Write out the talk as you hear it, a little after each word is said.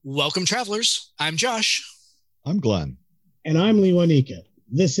Welcome, travelers. I'm Josh. I'm Glenn. And I'm Lewanika.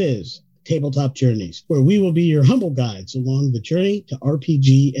 This is Tabletop Journeys, where we will be your humble guides along the journey to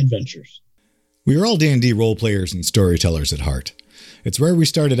RPG adventures. We are all D&D role players and storytellers at heart. It's where we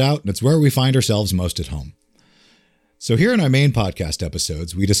started out, and it's where we find ourselves most at home. So here in our main podcast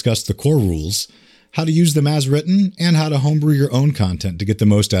episodes, we discuss the core rules, how to use them as written, and how to homebrew your own content to get the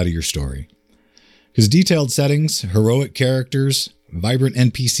most out of your story. Because detailed settings, heroic characters, vibrant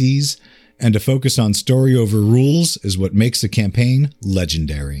NPCs, and a focus on story over rules is what makes a campaign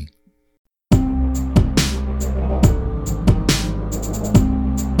legendary.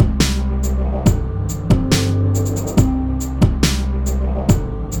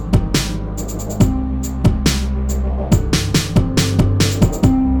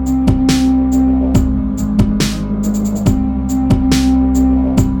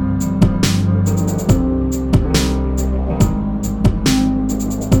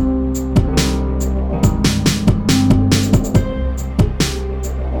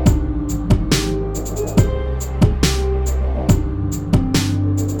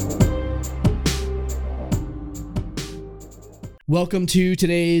 Welcome to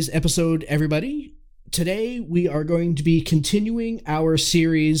today's episode, everybody. Today, we are going to be continuing our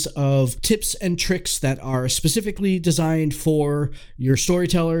series of tips and tricks that are specifically designed for your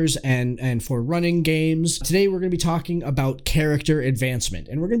storytellers and for running games. Today, we're going to be talking about character advancement,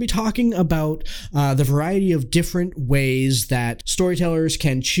 and we're going to be talking about the variety of different ways that storytellers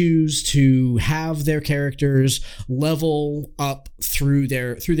can choose to have their characters level up through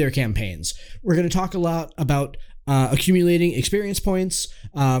their campaigns. We're going to talk a lot about accumulating experience points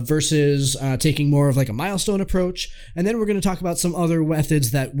versus taking more of like a milestone approach. And then we're going to talk about some other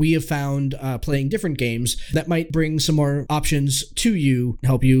methods that we have found playing different games that might bring some more options to you,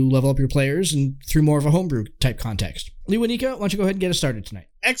 help you level up your players and through more of a homebrew type context. Lewanika, why don't you go ahead and get us started tonight?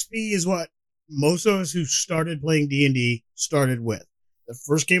 XP is what most of us who started playing D&D started with. The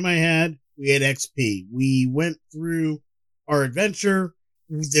first game I had, we had XP. We went through our adventure.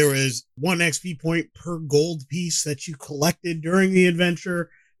 There was 1 XP point per gold piece that you collected during the adventure,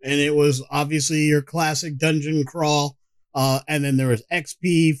 and it was obviously your classic dungeon crawl. And then there was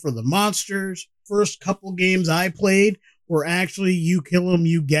XP for the monsters. First couple games I played were actually you kill them,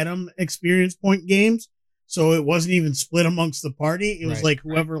 you get them experience point games. So it wasn't even split amongst the party. It was like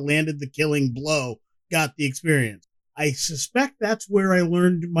whoever landed the killing blow got the experience. I suspect that's where I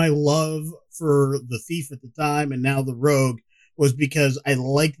learned my love for the thief at the time and now the rogue, was because I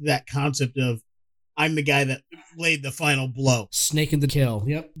liked that concept of I'm the guy that laid the final blow. Snake in the kill.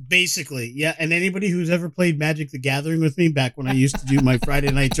 Yep. Basically, yeah. And anybody who's ever played Magic the Gathering with me back when I used to do my Friday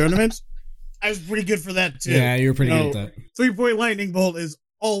night tournaments, I was pretty good for that too. Yeah, you were pretty good at that. 3-point lightning bolt is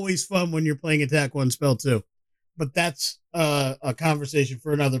always fun when you're playing attack 1 spell too. But that's a conversation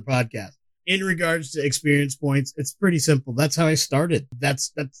for another podcast. In regards to experience points, it's pretty simple. That's how I started.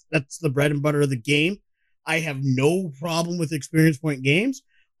 That's the bread and butter of the game. I have no problem with experience point games.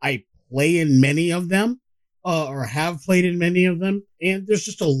 I play in many of them, or have played in many of them, and there's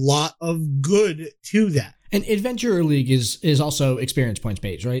just a lot of good to that. And Adventurer League is also experience points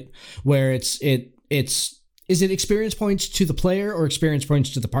based, right? Where is it experience points to the player or experience points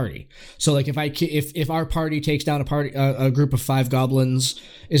to the party? So like if our party takes down a group of 5 goblins,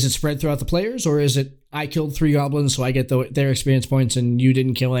 is it spread throughout the players, or is it I killed 3 goblins so I get their experience points and you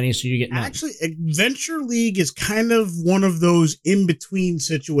didn't kill any so you get none? Actually, Adventure League is kind of one of those in-between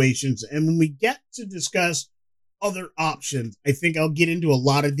situations, and when we get to discuss other options, I think I'll get into a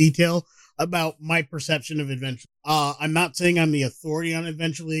lot of detail about my perception of Adventure. I'm not saying I'm the authority on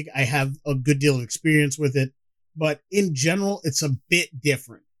Adventure League. I have a good deal of experience with it, but in general, it's a bit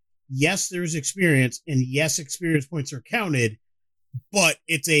different. Yes, there's experience, and yes, experience points are counted, but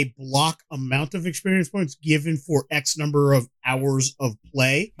it's a block amount of experience points given for X number of hours of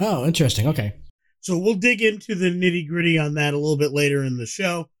play. Oh, interesting. Okay. So we'll dig into the nitty gritty on that a little bit later in the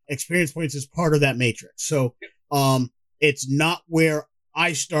show. Experience points is part of that matrix. So it's not where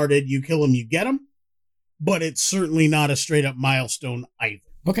I started, you kill them, you get them, but it's certainly not a straight up milestone either.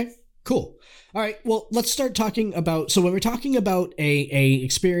 Okay, cool. All right, well, let's start talking about, so when we're talking about a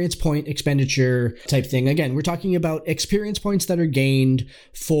experience point expenditure type thing, again, we're talking about experience points that are gained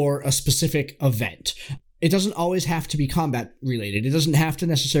for a specific event. it doesn't always have to be combat related. It doesn't have to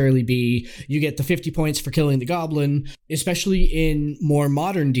necessarily be you get the 50 points for killing the goblin. Especially in more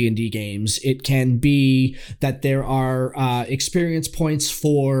modern D&D games, it can be that there are experience points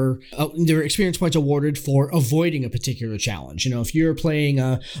awarded for avoiding a particular challenge. If you're playing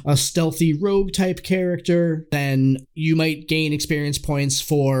a stealthy rogue type character, then you might gain experience points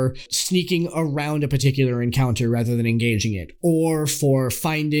for sneaking around a particular encounter rather than engaging it, or for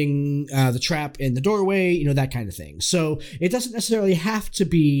finding the trap in the doorway, that kind of thing. So it doesn't necessarily have to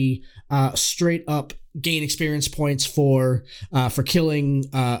be straight up gain experience points for killing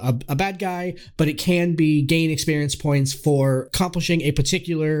a bad guy, but it can be gain experience points for accomplishing a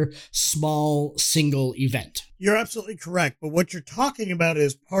particular small single event. You're absolutely correct, but what you're talking about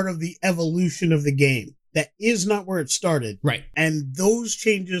is part of the evolution of the game. That is not where it started. Right. And those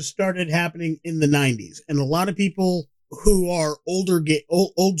changes started happening in the 90s. And a lot of people who are old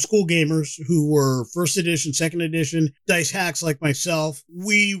school gamers who were first edition, second edition, dice hacks like myself,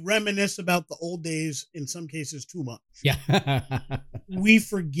 we reminisce about the old days, in some cases too much. Yeah. We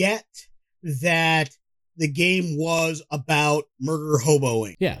forget that the game was about murder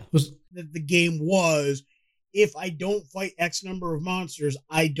hoboing. Yeah. That the game was, if I don't fight X number of monsters,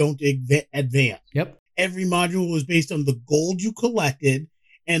 I don't advance. Yep. Every module was based on the gold you collected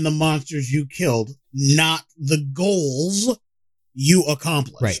and the monsters you killed, not the goals you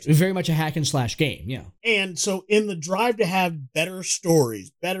accomplished. Right. Very much a hack and slash game. Yeah. And so in the drive to have better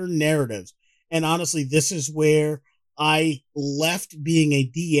stories, better narratives, and honestly, this is where I left being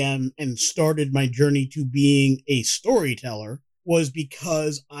a DM and started my journey to being a storyteller, was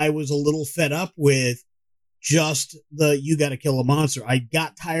because I was a little fed up with just you got to kill a monster. I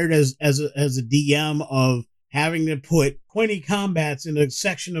got tired as a DM of having to put 20 combats in a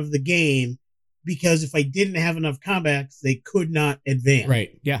section of the game, because if I didn't have enough combats, they could not advance.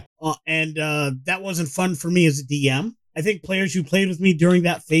 Right. Yeah. And that wasn't fun for me as a DM. I think players who played with me during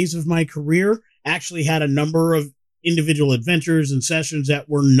that phase of my career actually had a number of individual adventures and sessions that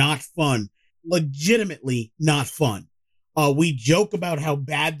were not fun, legitimately not fun. We joke about how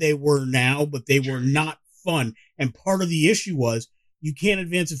bad they were now, but they were not fun. And part of the issue was you can't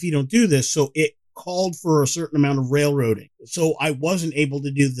advance if you don't do this. So it called for a certain amount of railroading. So I wasn't able to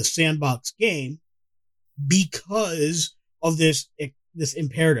do the sandbox game because of this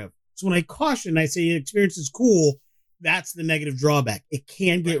imperative. So when I caution, I say experience is cool. That's the negative drawback. It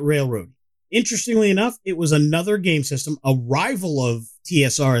can get railroaded. Interestingly enough, it was another game system, a rival of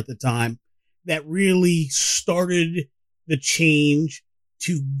TSR at the time, that really started the change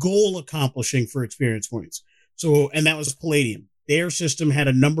to goal accomplishing for experience points. So, and that was Palladium. Their system had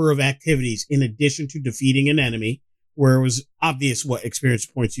a number of activities in addition to defeating an enemy, where it was obvious what experience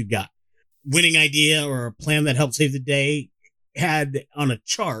points you got. Winning idea or a plan that helped save the day had on a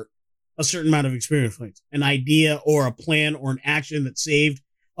chart a certain amount of experience points. An idea or a plan or an action that saved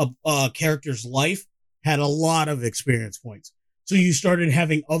a character's life had a lot of experience points. So you started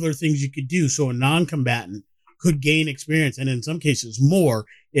having other things you could do. So a non-combatant could gain experience, and in some cases more,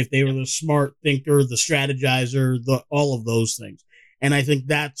 if they were the smart thinker, the strategizer, all of those things. And I think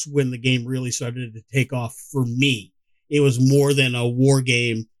that's when the game really started to take off for me. It was more than a war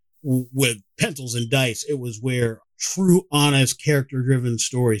game with pencils and dice. It was where true, honest, character-driven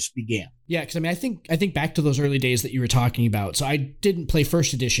stories began. Yeah, because I think back to those early days that you were talking about. So I didn't play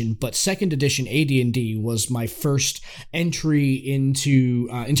first edition, but second edition AD&D was my first entry into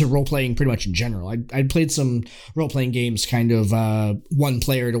role playing, pretty much in general. I'd played some role playing games, kind of one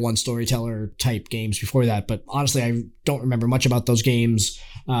player to one storyteller type games before that, but honestly, I don't remember much about those games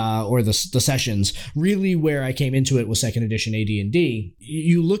or the sessions. Really, where I came into it was second edition AD&D.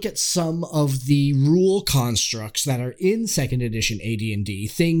 You look at some of the rule constructs that are in second edition AD&D,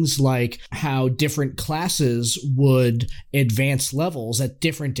 things like how different classes would advance levels at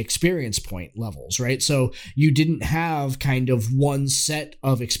different experience point levels, right? So you didn't have kind of one set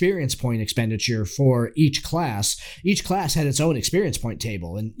of experience point expenditure for each class. Each class had its own experience point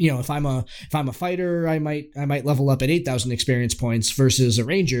table. And, if I'm a fighter, I might level up at 8,000 experience points versus a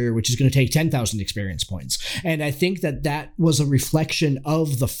ranger, which is going to take 10,000 experience points. And I think that was a reflection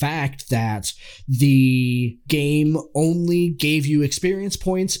of the fact that the game only gave you experience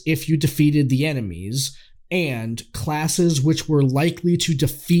points if you defeated the enemies, and classes which were likely to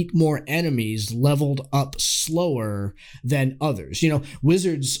defeat more enemies leveled up slower than others.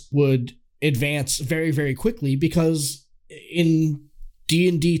 Wizards would advance very, very quickly because in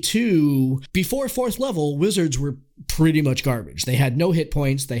D&D 2, before 4th level, wizards were pretty much garbage. They had no hit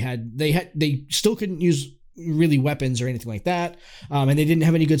points. They still couldn't use really weapons or anything like that. And they didn't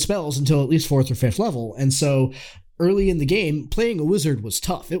have any good spells until at least 4th or 5th level. And so early in the game, playing a wizard was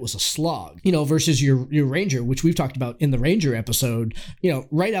tough. It was a slog, versus your ranger, which we've talked about in the ranger episode.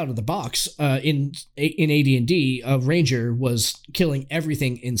 Right out of the box, in AD&D, a ranger was killing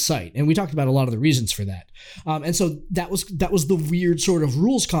everything in sight, and we talked about a lot of the reasons for that. And so that was the weird sort of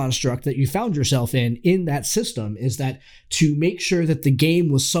rules construct that you found yourself in that system, is that to make sure that the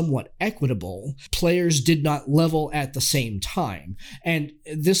game was somewhat equitable, players did not level at the same time. And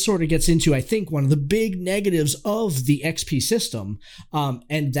this sort of gets into, I think, one of the big negatives of the XP system,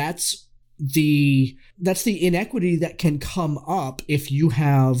 and that's the inequity that can come up if you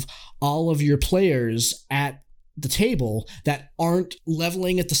have all of your players at the table that aren't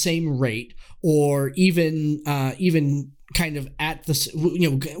leveling at the same rate, or even kind of at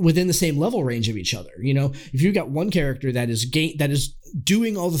the within the same level range of each other. If you've got one character that is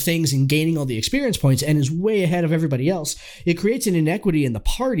doing all the things and gaining all the experience points and is way ahead of everybody else, it creates an inequity in the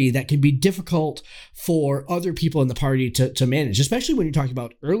party that can be difficult for other people in the party to manage, especially when you're talking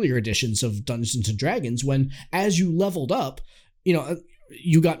about earlier editions of Dungeons and Dragons, when as you leveled up,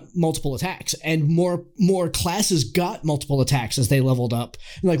 you got multiple attacks, and more classes got multiple attacks as they leveled up.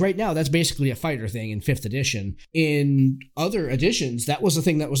 Like right now, that's basically a fighter thing in 5th edition. In other editions, that was a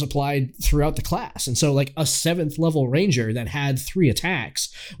thing that was applied throughout the class. And so like a 7th level ranger that had 3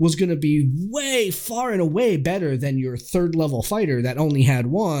 attacks was going to be way far and away better than your 3rd level fighter that only had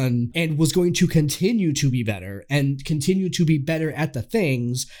 1, and was going to continue to be better and continue to be better at the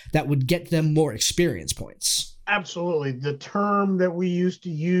things that would get them more experience points. Absolutely. The term that we used to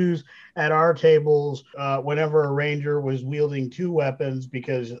use at our tables whenever a ranger was wielding 2 weapons,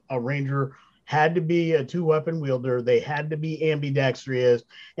 because a ranger had to be a 2-weapon wielder, they had to be ambidextrous,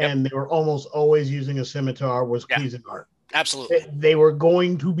 and they were almost always using a scimitar, was Cuisinart. Absolutely. They were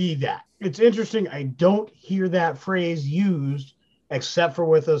going to be that. It's interesting. I don't hear that phrase used except for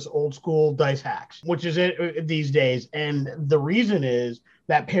with us old school dice hacks, which is it these days. And the reason is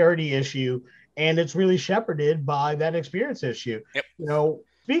that parity issue. And it's really shepherded by that experience issue. Yep.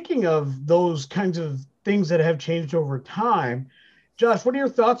 Speaking of those kinds of things that have changed over time, Josh, what are your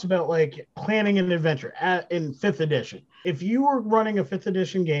thoughts about like planning an adventure in 5th edition? If you were running a 5th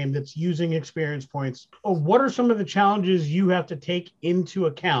edition game that's using experience points, what are some of the challenges you have to take into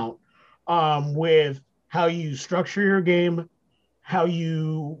account with how you structure your game, how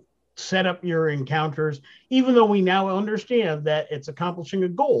you set up your encounters, even though we now understand that it's accomplishing a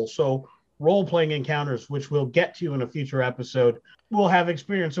goal? So role-playing encounters, which we'll get to in a future episode, will have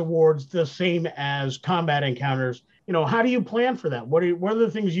experience awards the same as combat encounters. How do you plan for that? What are the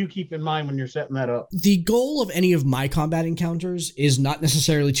things you keep in mind when you're setting that up? The goal of any of my combat encounters is not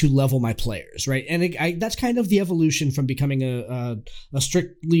necessarily to level my players, right? And that's kind of the evolution from becoming a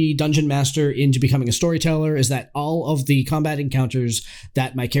strictly dungeon master into becoming a storyteller, is that all of the combat encounters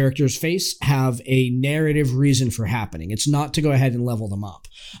that my characters face have a narrative reason for happening. It's not to go ahead and level them up.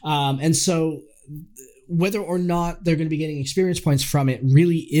 And so whether or not they're going to be getting experience points from it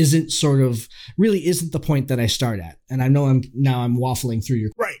really isn't the point that I start at. And I know I'm waffling through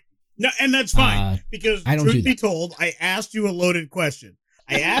your right. No, and that's fine, because truth be told, I asked you a loaded question.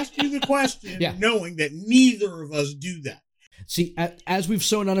 I asked you the question knowing that neither of us do that. See, as we've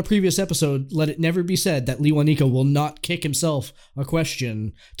shown on a previous episode, let it never be said that Lewanika will not kick himself a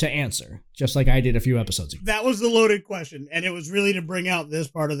question to answer, just like I did a few episodes ago. That was the loaded question, and it was really to bring out this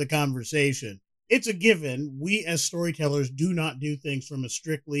part of the conversation. It's a given. We as storytellers do not do things from a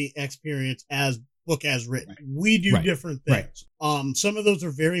strictly experience as book as written. Right. We do different things. Right. Some of those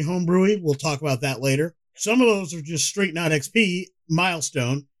are very homebrewy. We'll talk about that later. Some of those are just straight not XP,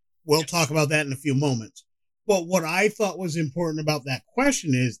 milestone. We'll talk about that in a few moments. But what I thought was important about that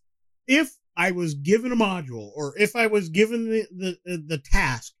question is, if I was given a module, or if I was given the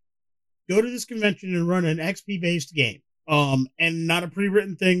task, go to this convention and run an XP based game. And not a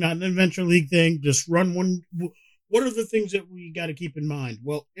pre-written thing, not an Adventure League thing, just run one. What are the things that we got to keep in mind?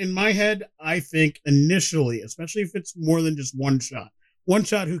 Well, in my head, I think initially, especially if it's more than just one shot,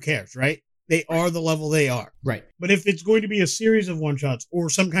 who cares, right? They are the level they are. Right. But if it's going to be a series of one-shots or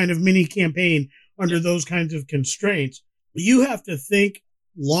some kind of mini campaign under those kinds of constraints, you have to think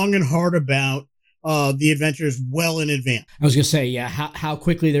long and hard about the adventures well in advance. I was going to say, how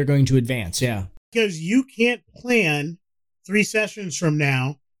quickly they're going to advance, Because you can't plan 3 sessions from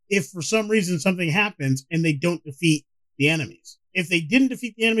now if for some reason something happens and they don't defeat the enemies. If they didn't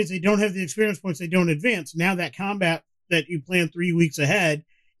defeat the enemies, they don't have the experience points, they don't advance. Now that combat that you planned 3 weeks ahead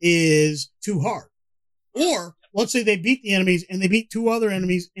is too hard. Or let's say they beat the enemies and they beat 2 other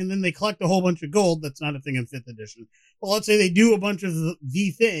enemies and then they collect a whole bunch of gold. That's not a thing in 5th edition. But let's say they do a bunch of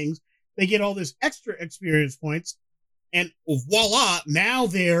the things, they get all this extra experience points, and voila, now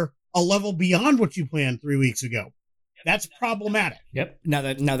they're a level beyond what you planned 3 weeks ago. That's problematic. Yep. Now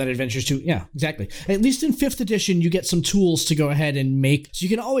that Adventures 2, yeah, exactly. At least in 5th edition, you get some tools to go ahead and make. So you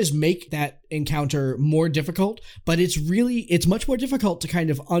can always make that encounter more difficult, but it's much more difficult to kind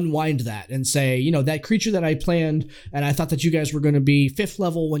of unwind that and say, that creature that I planned and I thought that you guys were going to be 5th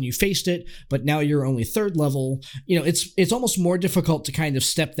level when you faced it, but now you're only 3rd level. It's almost more difficult to kind of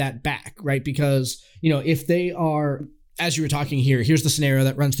step that back, right? Because, if they are, as you were talking here, here's the scenario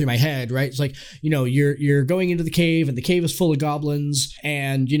that runs through my head, right? It's like, you're going into the cave and the cave is full of goblins.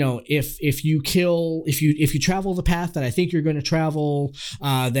 And, if you travel the path that I think you're going to travel,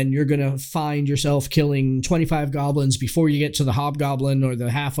 then you're going to find yourself killing 25 goblins before you get to the hobgoblin or the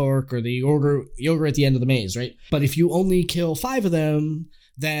half orc or the ogre at the end of the maze, right? But if you only kill 5 of them,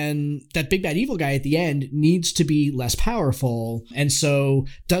 then that big bad evil guy at the end needs to be less powerful. And so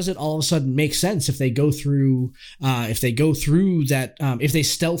does it all of a sudden make sense if they go through that, if they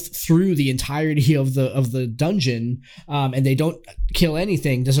stealth through the entirety of the dungeon, and they don't kill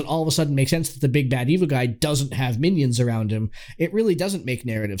anything, does it all of a sudden make sense that the big bad evil guy doesn't have minions around him? It really doesn't make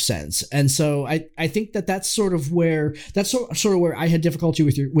narrative sense. And so I think that's sort of where I had difficulty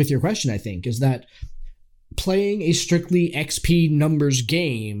with your question, I think, is that playing a strictly XP numbers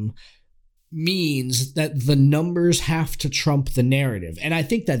game means that the numbers have to trump the narrative. And I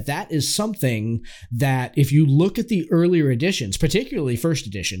think that is something that if you look at the earlier editions, particularly 1st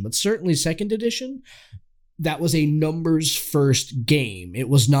edition, but certainly 2nd edition, that was a numbers first game. It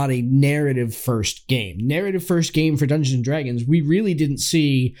was not a narrative first game. Narrative first game for Dungeons and Dragons, we really didn't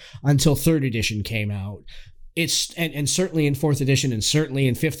see until 3rd edition came out. It's and certainly in 4th edition and certainly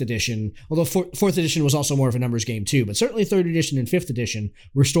in 5th edition, although 4th edition was also more of a numbers game too, but certainly 3rd edition and 5th edition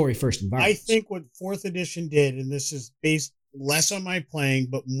were story first environments. I think what 4th edition did, and this is based less on my playing,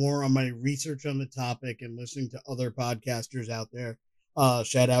 but more on my research on the topic and listening to other podcasters out there,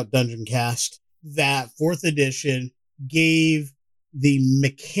 shout out Dungeon Cast, that 4th edition gave the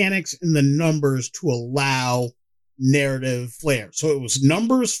mechanics and the numbers to allow narrative flair. So it was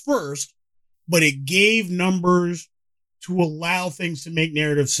numbers first, but it gave numbers to allow things to make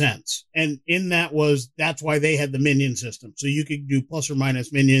narrative sense. And in that's why they had the minion system. So you could do plus or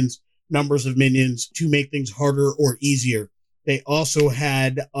minus minions, numbers of minions to make things harder or easier. They also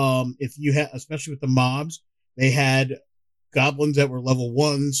had, especially with the mobs, they had goblins that were level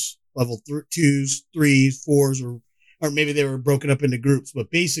 1s, level 2s, 3s, 4s, or maybe they were broken up into groups.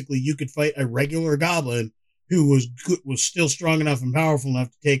 But basically you could fight a regular goblin who was still strong enough and powerful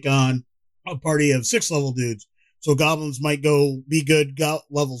enough to take on a party of 6 level dudes. So goblins might be good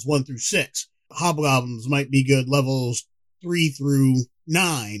levels 1 through 6. Hobgoblins might be good levels 3 through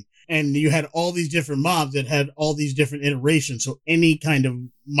 9. And you had all these different mobs that had all these different iterations. So any kind of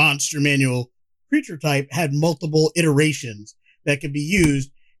monster manual creature type had multiple iterations that could be used.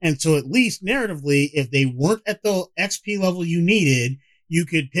 And so at least narratively, if they weren't at the XP level you needed, you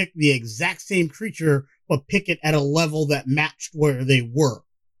could pick the exact same creature, but pick it at a level that matched where they were.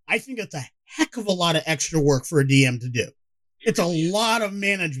 I think that's a heck of a lot of extra work for a DM to do. It's a lot of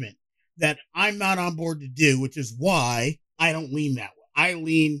management that I'm not on board to do, which is why I don't lean that way. I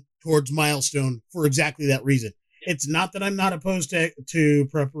lean towards milestone for exactly that reason. It's not that I'm not opposed to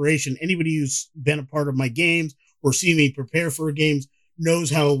preparation. Anybody who's been a part of my games or seen me prepare for games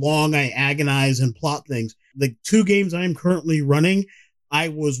knows how long I agonize and plot things. The 2 games I'm currently running, I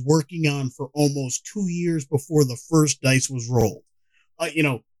was working on for almost 2 years before the first dice was rolled.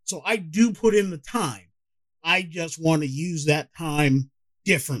 So I do put in the time. I just want to use that time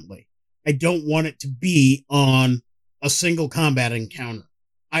differently. I don't want it to be on a single combat encounter.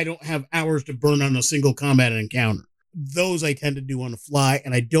 I don't have hours to burn on a single combat encounter. Those I tend to do on the fly,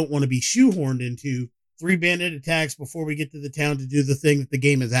 and I don't want to be shoehorned into 3 bandit attacks before we get to the town to do the thing that the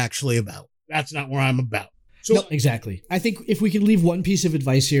game is actually about. That's not where I'm about. So, no, exactly. I think if we could leave one piece of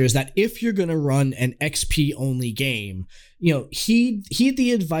advice here is that if you're going to run an XP only game, heed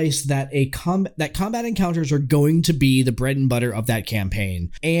the advice that combat encounters are going to be the bread and butter of that campaign,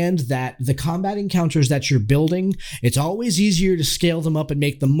 and that the combat encounters that you're building, it's always easier to scale them up and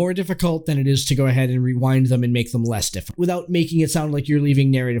make them more difficult than it is to go ahead and rewind them and make them less difficult without making it sound like you're leaving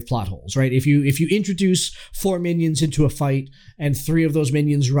narrative plot holes, right? If you introduce 4 minions into a fight and 3 of those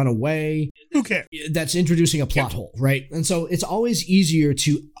minions run away, who cares? That's introducing a plot hole, right? And so it's always easier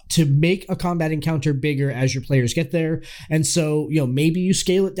to make a combat encounter bigger as your players get there, And so, maybe you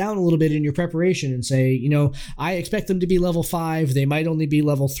scale it down a little bit in your preparation and say, I expect them to be level 5. They might only be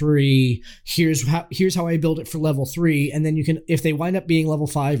level 3. Here's how I build it for level 3. And then you can, if they wind up being level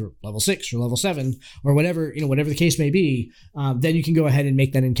 5 or level 6 or level 7 or whatever the case may be, then you can go ahead and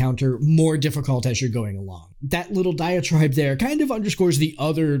make that encounter more difficult as you're going along. That little diatribe there kind of underscores the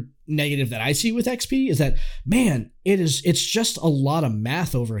other negative that I see with XP is that, man, it's just a lot of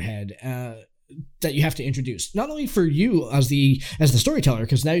math overhead that you have to introduce, not only for you as the storyteller,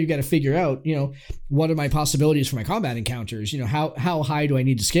 because now you got to figure out, what are my possibilities for my combat encounters, how high do I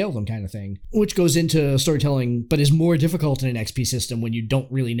need to scale them, kind of thing, which goes into storytelling, but is more difficult in an XP system when you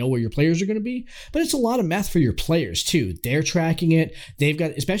don't really know where your players are going to be. But it's a lot of math for your players too. They're tracking it. They've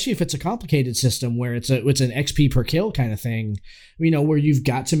got, especially if it's a complicated system where it's an XP per kill kind of thing, where you've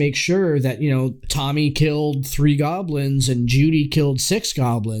got to make sure that, Tommy killed 3 goblins and Judy killed 6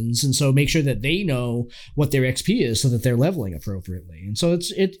 goblins. And so make sure that they know what their XP is so that they're leveling appropriately. And so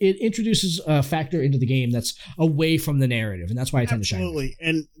it introduces a factor into the game that's away from the narrative. And that's why I tend to shine. Absolutely.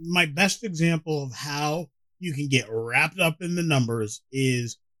 And my best example of how you can get wrapped up in the numbers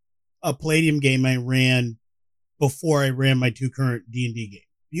is a Palladium game I ran before I ran my 2 current D&D games.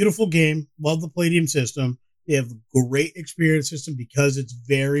 Beautiful game. Love the Palladium system. They have a great experience system because it's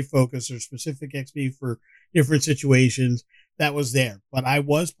very focused or specific XP for different situations. That was there. But I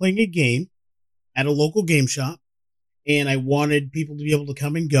was playing a game at a local game shop, and I wanted people to be able to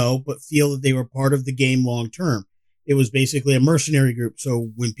come and go, but feel that they were part of the game long term. It was basically a mercenary group.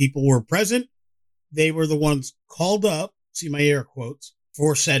 So when people were present, they were the ones called up, see my air quotes,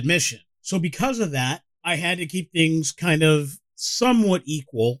 for said mission. So because of that, I had to keep things kind of somewhat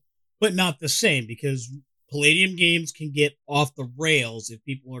equal, but not the same, because Palladium games can get off the rails if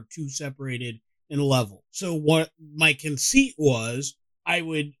people are too separated in a level. So what my conceit was, I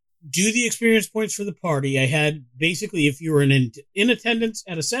would do the experience points for the party. I had basically, if you were in attendance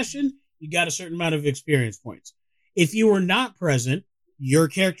at a session, you got a certain amount of experience points. If you were not present, your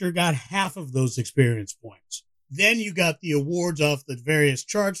character got half of those experience points. Then you got the awards off the various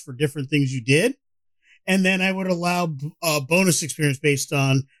charts for different things you did. And then I would allow a bonus experience based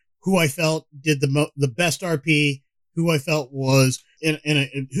on who I felt did the best RP, who I felt was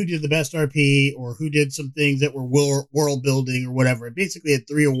who did the best RP, or who did some things that were world building or whatever. I basically had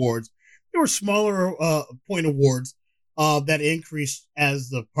 3 awards. There were smaller point awards that increased as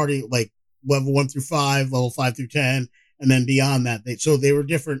the party, like level 1 through 5, level 5 through 10, and then beyond that. So they were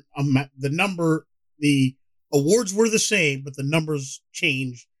different. The awards were the same, but the numbers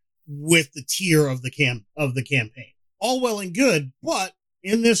changed with the tier of the campaign. All well and good, but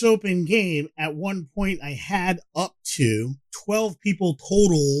in this open game, at one point, I had up to 12 people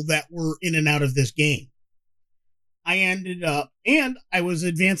total that were in and out of this game. I ended up, and I was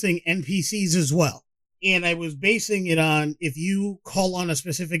advancing NPCs as well. And I was basing it on, if you call on a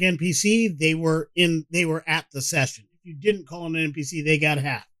specific NPC, they were at the session. If you didn't call on an NPC, they got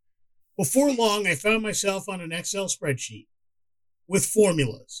half. Before long, I found myself on an Excel spreadsheet with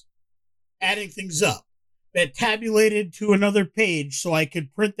formulas, adding things up, that tabulated to another page so I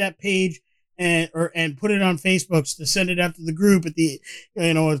could print that page and put it on Facebook to send it out to the group at the,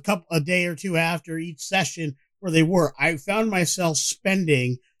 a day or two after each session where they were. I found myself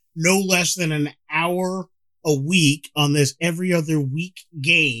spending no less than an hour a week on this every other week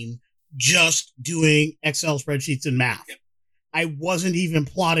game, just doing Excel spreadsheets and math. I wasn't even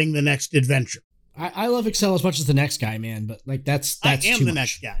plotting the next adventure. I love Excel as much as the next guy, man, but that's I am the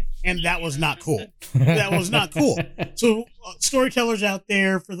next guy, and that was not cool. That was not cool. So storytellers out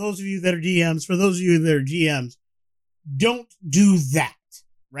there, for those of you that are DMs, for those of you that are GMs, don't do that,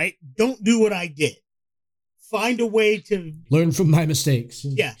 right? Don't do what I did. Find a way to learn from my mistakes.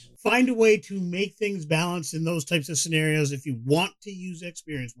 Yeah. Find a way to make things balanced in those types of scenarios. If you want to use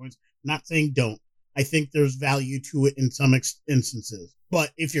experience points, not saying don't. I think there's value to it in some instances.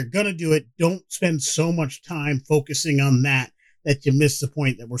 But if you're going to do it, don't spend so much time focusing on that you miss the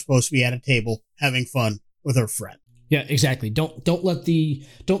point that we're supposed to be at a table having fun with our friend. Yeah, exactly. Don't let the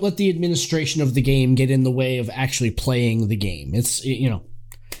administration of the game get in the way of actually playing the game. It's, I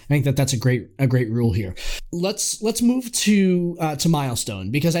think that's a great rule here. Let's move to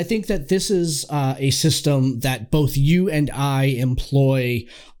milestone, because I think that this is a system that both you and I employ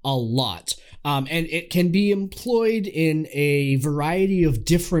a lot. And it can be employed in a variety of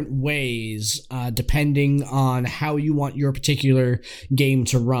different ways, depending on how you want your particular game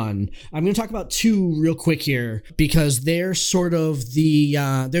to run. I'm going to talk about 2 real quick here, because they're sort of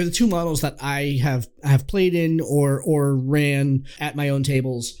they're the 2 models that I have played in or ran at my own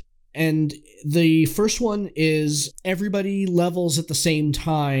tables. And the first one is everybody levels at the same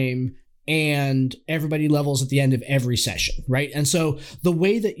time and everybody levels at the end of every session, right? And so the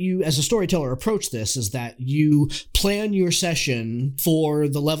way that you, as a storyteller, approach this is that you plan your session for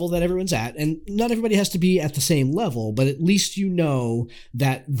the level that everyone's at, and not everybody has to be at the same level, but at least you know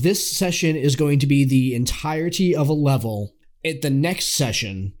that this session is going to be the entirety of a level. At the next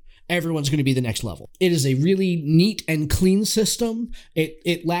session, everyone's going to be the next level. It is a really neat and clean system.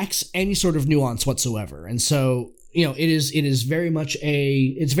 It lacks any sort of nuance whatsoever, and so it is very much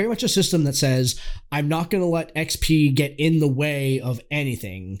a system that says, I'm not going to let XP get in the way of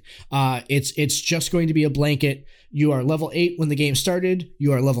anything. It's just going to be a blanket. You are level 8 when the game started.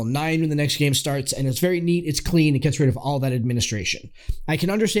 You are level 9 when the next game starts, and it's very neat. It's clean. It gets rid of all that administration. I can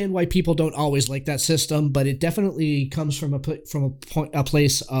understand why people don't always like that system, but it definitely comes from a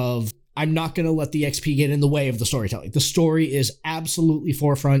place of, I'm not going to let the XP get in the way of the storytelling. The story is absolutely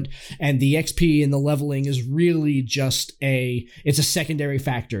forefront, and the XP and the leveling is really just it's a secondary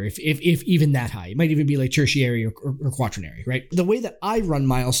factor, if even that high. It might even be like tertiary or quaternary, right? The way that I run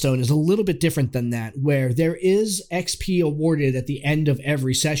Milestone is a little bit different than that, where there is XP awarded at the end of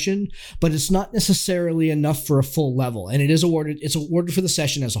every session, but it's not necessarily enough for a full level, and it's awarded for the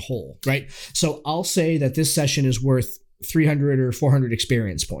session as a whole, right? So I'll say that this session is worth 300 or 400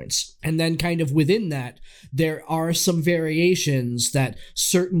 experience points. And then kind of within that, there are some variations that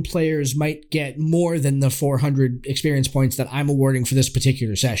certain players might get more than the 400 experience points that I'm awarding for this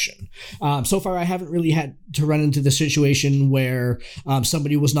particular session. So far, I haven't really had to run into the situation where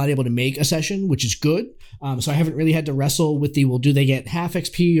somebody was not able to make a session, which is good. So I haven't really had to wrestle with do they get half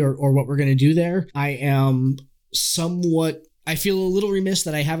XP or what we're going to do there. I feel a little remiss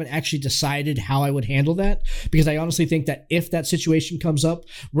that I haven't actually decided how I would handle that, because I honestly think that if that situation comes up,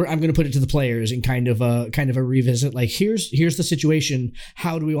 I'm going to put it to the players in kind of a revisit. Like, here's the situation.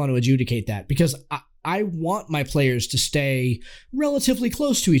 How do we want to adjudicate that? Because I want my players to stay relatively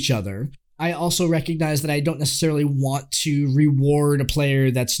close to each other. I also recognize that I don't necessarily want to reward a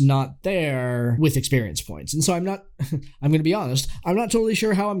player that's not there with experience points. And so I'm going to be honest, I'm not totally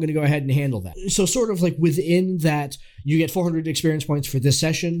sure how I'm going to go ahead and handle that. So sort of like within that, you get 400 experience points for this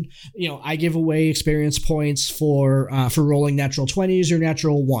session. I give away experience points for rolling natural 20s or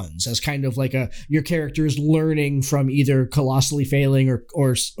natural 1s as kind of like your character is learning from either colossally failing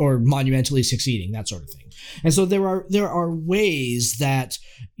or monumentally succeeding, that sort of thing. And so there are ways that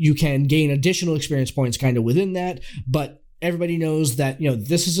you can gain additional experience points kind of within that, but everybody knows that,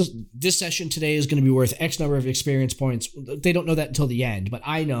 this session today is going to be worth X number of experience points. They don't know that until the end, but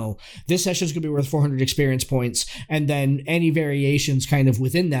I know this session is going to be worth 400 experience points. And then any variations kind of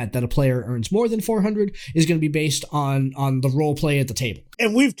within that a player earns more than 400 is going to be based on the role play at the table.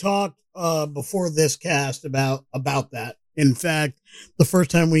 And we've talked before this cast about that. In fact, the first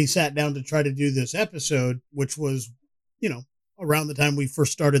time we sat down to try to do this episode, which was, around the time we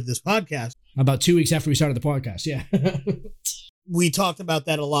first started this podcast. About 2 weeks after we started the podcast, yeah. We talked about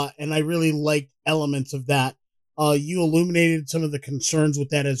that a lot, and I really liked elements of that. You illuminated some of the concerns with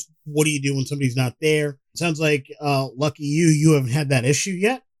that as, what do you do when somebody's not there? It sounds like, lucky you haven't had that issue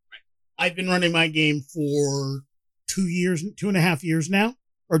yet. Right. I've been running my game for 2.5 years now,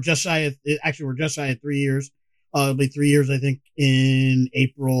 or just shy of, actually we're just shy of 3 years. It'll be 3 years, I think, in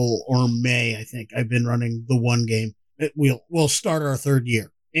April or May, I think. I've been running the one game. We'll start our 3rd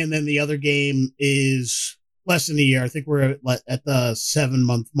year. And then the other game is less than a year. I think we're at the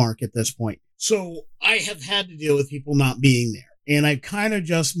 7-month mark at this point. So I have had to deal with people not being there. And I kind of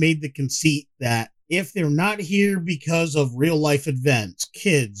just made the conceit that if they're not here because of real life events,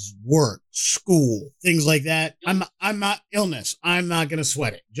 kids, work, school, things like that, I'm not illness. I'm not going to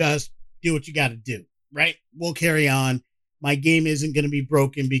sweat it. Just do what you got to do. Right? We'll carry on. My game isn't going to be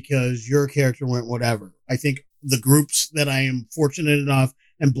broken because your character went whatever. I think the groups that I am fortunate enough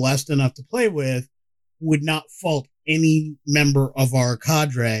and blessed enough to play with would not fault any member of our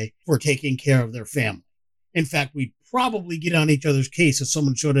cadre for taking care of their family. In fact, we'd probably get on each other's case if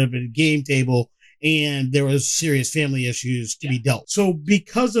someone showed up at a game table and there was serious family issues to be dealt. So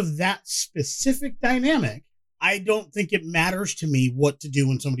because of that specific dynamic, I don't think it matters to me what to do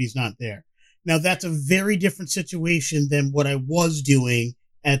when somebody's not there. Now, that's a very different situation than what I was doing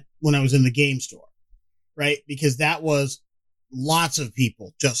when I was in the game store, right? Because that was lots of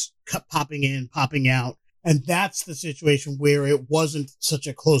people just popping in, popping out. And that's the situation where it wasn't such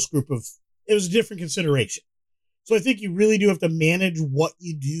a close group it was a different consideration. So I think you really do have to manage what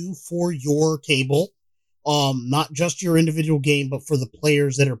you do for your table, not just your individual game, but for the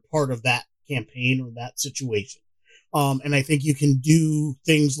players that are part of that campaign or that situation. And I think you can do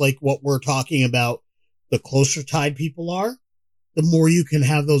things like what we're talking about. The closer tied people are, the more you can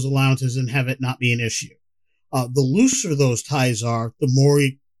have those allowances and have it not be an issue. The looser those ties are, the more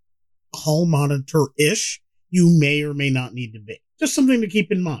hall monitor-ish you may or may not need to be. Just something to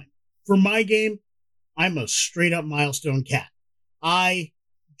keep in mind. For my game, I'm a straight-up milestone cat.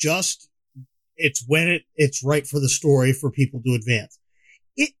 It's when it's right for the story for people to advance.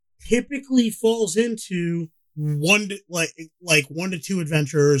 It typically falls into one to two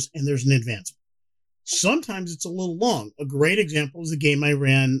adventures, and there's an advancement. Sometimes it's a little long. A great example is the game I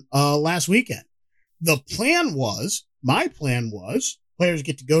ran last weekend. My plan was, players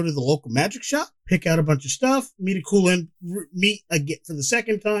get to go to the local magic shop, pick out a bunch of stuff, meet for the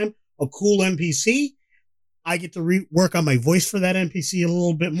second time, a cool NPC. I get to work on my voice for that NPC a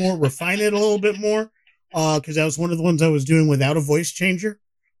little bit more, refine it a little bit more, because that was one of the ones I was doing without a voice changer,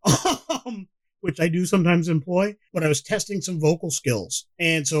 which I do sometimes employ, but I was testing some vocal skills.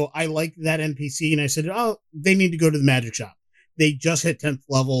 And so I liked that NPC, and I said, they need to go to the magic shop. They just hit 10th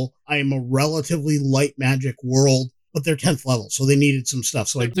level. I am a relatively light magic world, but they're 10th level, so they needed some stuff.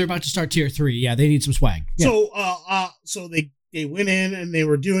 So they're about to start tier 3. Yeah, they need some swag. Yeah. So they went in and they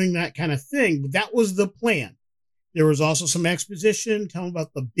were doing that kind of thing. But that was the plan. There was also some exposition telling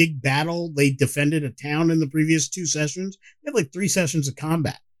about the big battle. They defended a town in the previous 2 sessions. They had 3 sessions of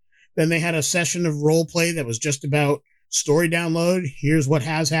combat. Then they had a session of role play that was just about story download. Here's what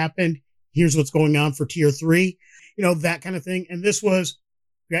has happened. Here's what's going on for tier 3. That kind of thing. And this was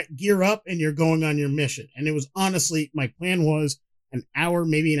gear up and you're going on your mission. And it was honestly, my plan was an hour,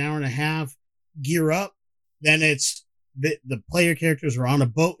 maybe an hour and a half, gear up. Then it's the player characters are on a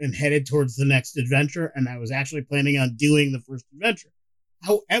boat and headed towards the next adventure. And I was actually planning on doing the first adventure.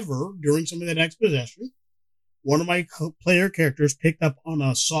 However, during some of that exposition, one of my player characters picked up on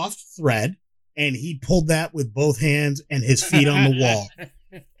a soft thread and he pulled that with both hands and his feet on the wall.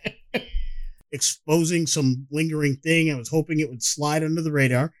 Exposing some lingering thing. I was hoping it would slide under the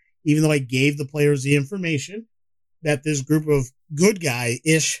radar, even though I gave the players the information that this group of good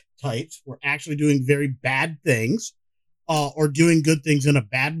guy-ish types were actually doing very bad things, or doing good things in a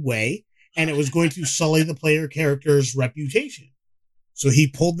bad way, and it was going to sully the player character's reputation. So he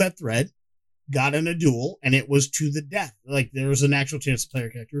pulled that thread, got in a duel, and it was to the death. There was an actual chance the player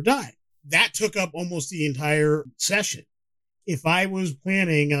character died. That took up almost the entire session. If I was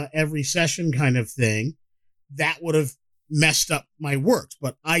planning every session kind of thing, that would have messed up my works,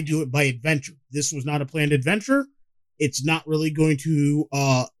 but I do it by adventure. This was not a planned adventure. It's not really going to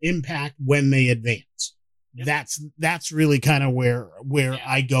impact when they advance. Yep. That's really kind of where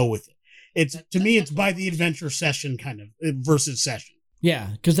I go with it. To me, it's by the adventure session kind of versus session. Yeah,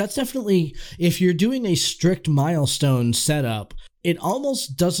 because that's definitely, if you're doing a strict milestone setup, it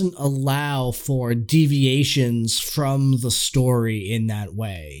almost doesn't allow for deviations from the story in that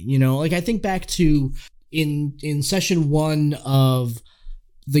way. I think back to in session 1 of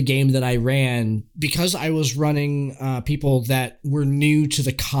the game that I ran, because I was running people that were new to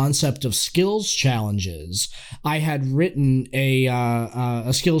the concept of skills challenges. I had written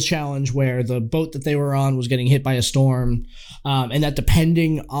a skills challenge where the boat that they were on was getting hit by a storm, and that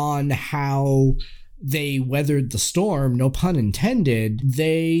depending on how they weathered the storm, no pun intended,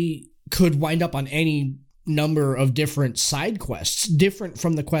 they could wind up on any number of different side quests, different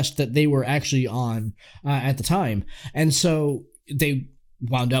from the quest that they were actually on at the time. And so they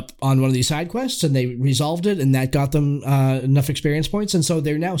wound up on one of these side quests and they resolved it, and that got them enough experience points. And so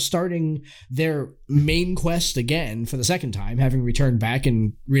they're now starting their main quest again for the second time, having returned back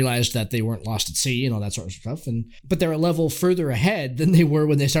and realized that they weren't lost at sea and all that sort of stuff. But they're a level further ahead than they were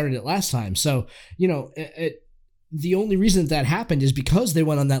when they started it last time. So, the only reason that happened is because they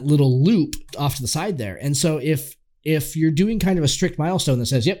went on that little loop off to the side there. And so if you're doing kind of a strict milestone that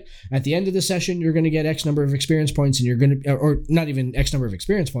says, yep, at the end of the session, you're going to get X number of experience points, and you're going to, or not even X number of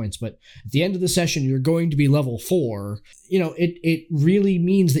experience points, but at the end of the session, you're going to be level 4, it really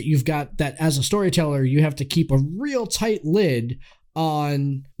means that you've got that as a storyteller, you have to keep a real tight lid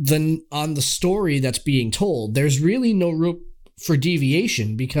on the story that's being told. There's really no room for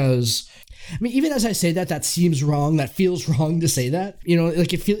deviation because, even as I say that seems wrong. That feels wrong to say that.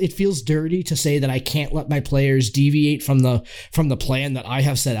 It feels dirty to say that I can't let my players deviate from the plan that I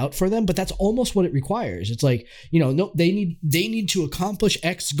have set out for them. But that's almost what it requires. It's no, they need to accomplish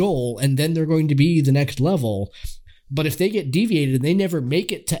X goal, and then they're going to be the next level. But if they get deviated and they never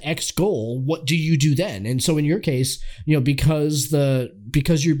make it to X goal, what do you do then? And so in your case, because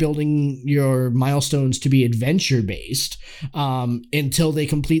you're building your milestones to be adventure based, until they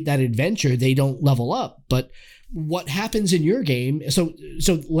complete that adventure, they don't level up. But what happens in your game? So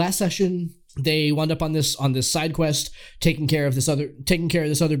last session, they wound up on this side quest, taking care of this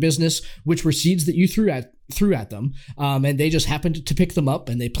other business, which were seeds that you threw threw at them, and they just happened to pick them up,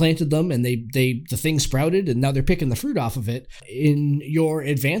 and they planted them, and the thing sprouted, and now they're picking the fruit off of it. In your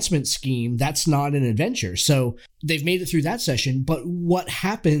advancement scheme, that's not an adventure. So they've made it through that session, but what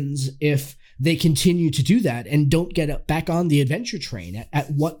happens if they continue to do that and don't get back on the adventure train? At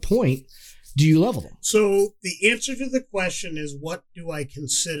what point do you level them? So the answer to the question is, what do I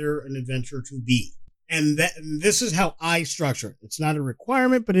consider an adventure to be? And this is how I structure it. It's not a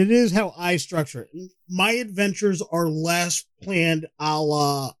requirement, but it is how I structure it. My adventures are less planned a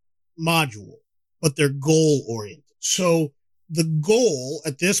la module, but they're goal oriented. So the goal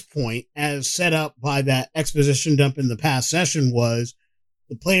at this point, as set up by that exposition dump in the past session, was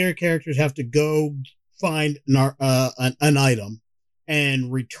the player characters have to go find an item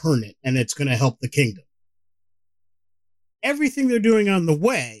and return it, and it's going to help the kingdom. Everything they're doing on the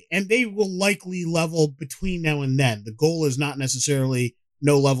way, and they will likely level between now and then. The goal is not necessarily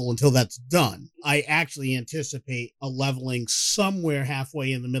no level until that's done. I actually anticipate a leveling somewhere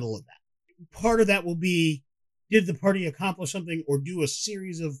halfway in the middle of that. Part of that will be, did the party accomplish something or do a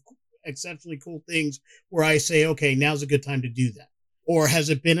series of exceptionally cool things where I say, okay, now's a good time to do that? Or has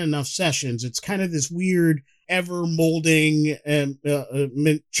it been enough sessions? It's kind of this weird, ever molding and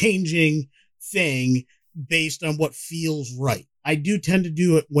changing thing based on what feels right. I do tend to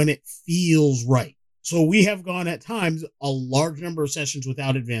do it when it feels right. So we have gone at times a large number of sessions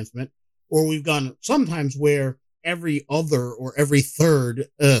without advancement, or we've gone sometimes where every other or every third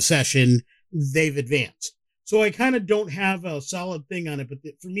session they've advanced. So I kind of don't have a solid thing on it, but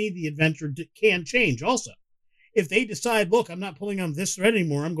for me, the adventure can change also. If they decide, look, I'm not pulling on this thread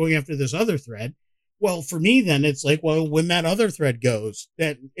anymore, I'm going after this other thread. Well, for me, then it's like, well, when that other thread goes,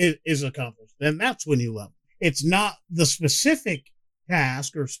 that is accomplished, then that's when you level. It's not the specific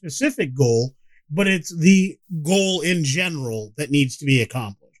task or specific goal, but it's the goal in general that needs to be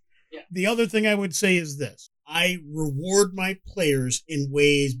accomplished. Yeah. The other thing I would say is this. I reward my players in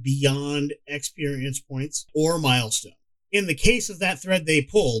ways beyond experience points or milestone. In the case of that thread they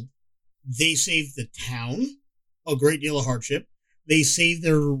pulled, they saved the town a great deal of hardship. They saved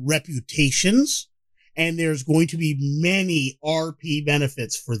their reputations. And there's going to be many RP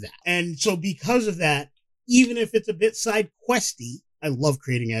benefits for that. And so because of that, even if it's a bit side questy, I love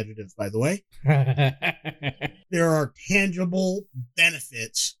creating adjectives, by the way, there are tangible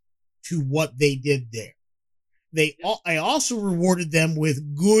benefits to what they did there. I also rewarded them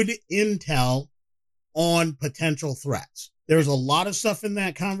with good intel on potential threats. There's a lot of stuff in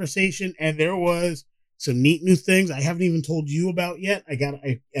that conversation, and there was some neat new things I haven't even told you about yet.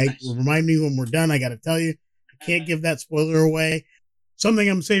 Nice. Remind me when we're done. I got to tell you, I can't give that spoiler away. Something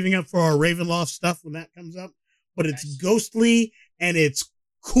I'm saving up for our Ravenloft stuff when that comes up, but it's nice. Ghostly and it's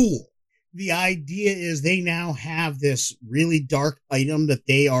cool. The idea is they now have this really dark item that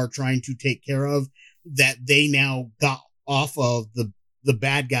they are trying to take care of, that they now got off of the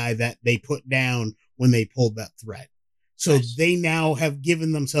bad guy that they put down when they pulled that thread. So nice. They now have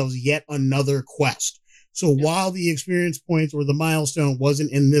given themselves yet another quest. So while the experience points or the milestone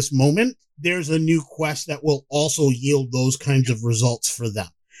wasn't in this moment, there's a new quest that will also yield those kinds of results for them.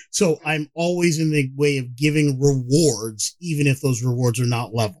 So I'm always in the way of giving rewards, even if those rewards are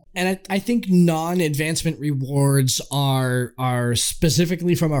not level. And I think non-advancement rewards are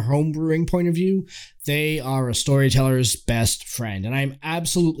specifically from a homebrewing point of view, they are a storyteller's best friend. And I'm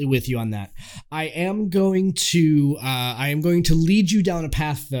absolutely with you on that. I am going to lead you down a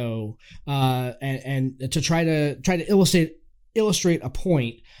path though, and to try to illustrate a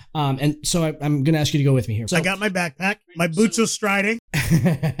point. And so I'm going to ask you to go with me here. So I got my backpack. My boots are striding.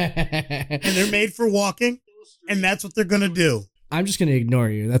 And they're made for walking. And that's what they're going to do. I'm just going to ignore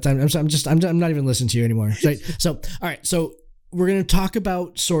you. I'm not even listening to you anymore. Right? So, all right. So we're going to talk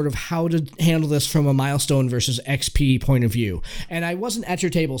about sort of how to handle this from a milestone versus XP point of view. And I wasn't at your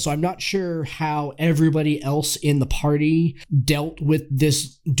table, so I'm not sure how everybody else in the party dealt with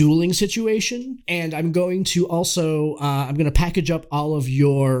this dueling situation. And I'm going to also, I'm going to package up all of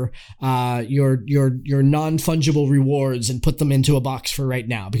your non-fungible rewards and put them into a box for right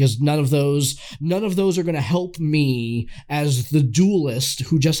now, because none of those are going to help me as the duelist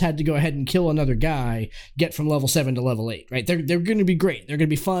who just had to go ahead and kill another guy get from level 7 to level 8, right? They're going to be great. They're going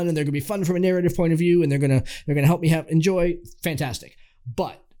to be fun, and they're going to be fun from a narrative point of view, and they're going to help me enjoy. Fantastic.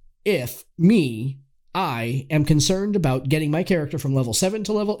 But if I am concerned about getting my character from level 7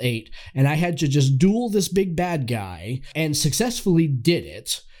 to level 8, and I had to just duel this big bad guy and successfully did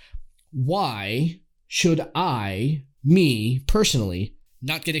it, why should me personally,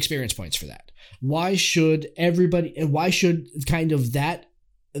 not get experience points for that? Why should everybody, and why should kind of that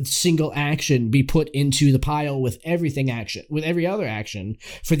single action be put into the pile with every other action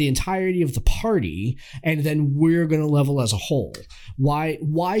for the entirety of the party, and then we're going to level as a whole.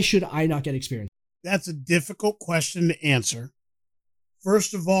 Why should I not get experience? That's a difficult question to answer.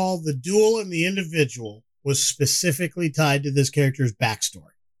 First of all, the duel and the individual was specifically tied to this character's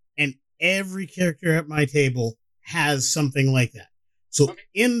backstory. And every character at my table has something like that. So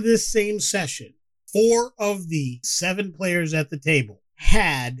in this same session, 4 of the 7 players at the table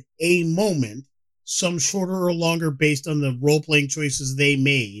had a moment, some shorter or longer based on the role-playing choices they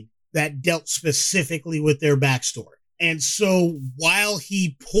made, that dealt specifically with their backstory. And so while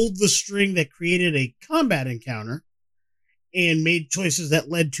he pulled the string that created a combat encounter and made choices that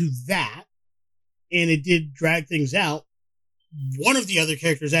led to that, and it did drag things out, one of the other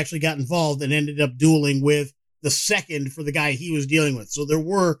characters actually got involved and ended up dueling with the second for the guy he was dealing with. So there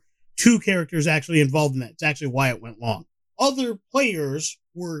were 2 characters actually involved in that. It's actually why it went long. Other players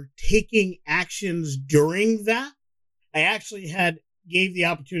were taking actions during that. I actually gave the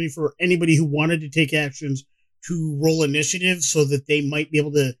opportunity for anybody who wanted to take actions to roll initiative so that they might be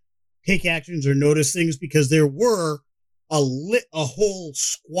able to take actions or notice things, because there were a whole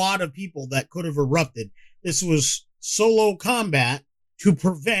squad of people that could have erupted. This was solo combat to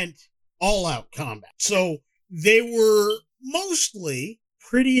prevent all-out combat. So they were mostly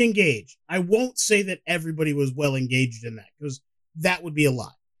pretty engaged. I won't say that everybody was well engaged in that, because that would be a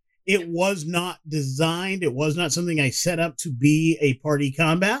lie. It was not designed. It was not something I set up to be a party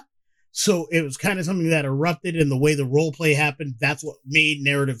combat. So it was kind of something that erupted, and the way the role play happened, that's what made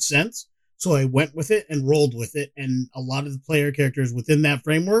narrative sense. So I went with it and rolled with it. And a lot of the player characters within that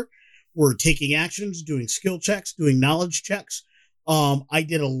framework were taking actions, doing skill checks, doing knowledge checks. I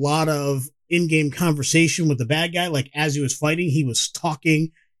did a lot of in-game conversation with the bad guy. Like, as he was fighting, he was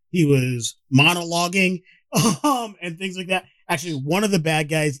talking, he was monologuing, and things like that. Actually, one of the bad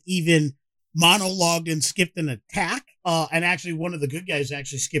guys even monologued and skipped an attack. And actually, one of the good guys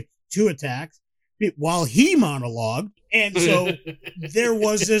actually skipped 2 attacks while he monologued. And so there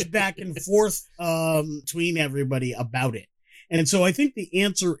was this back and forth between everybody about it. And so I think the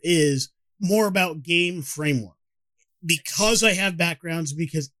answer is more about game framework. Because I have backgrounds,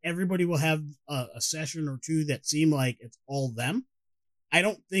 because everybody will have a session or 2 that seem like it's all them, I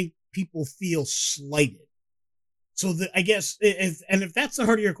don't think people feel slighted. So I guess, if that's the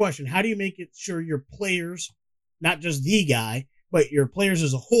heart of your question, how do you make it sure your players, not just the guy, but your players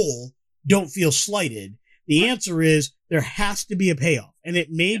as a whole, don't feel slighted? The answer is there has to be a payoff. And it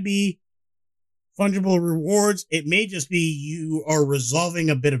may be fungible rewards. It may just be you are resolving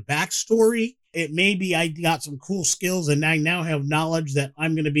a bit of backstory. It may be I got some cool skills and I now have knowledge that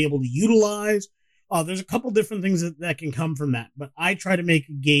I'm going to be able to utilize. There's a couple different things that can come from that. But I try to make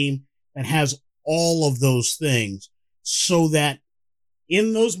a game that has all of those things so that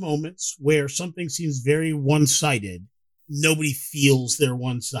in those moments where something seems very one-sided, nobody feels they're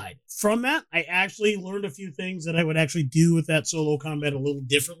one-sided. From that, I actually learned a few things that I would actually do with that solo combat a little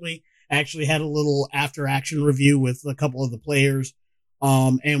differently. I actually had a little after-action review with a couple of the players.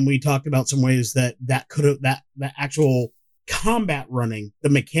 And we talked about some ways that actual combat running, the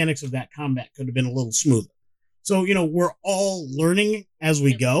mechanics of that combat could have been a little smoother. So, we're all learning as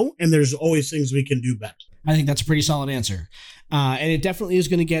we go, and there's always things we can do better. I think that's a pretty solid answer. And it definitely is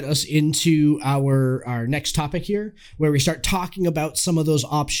going to get us into our next topic here, where we start talking about some of those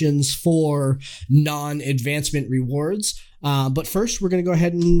options for non-advancement rewards. But first, we're going to go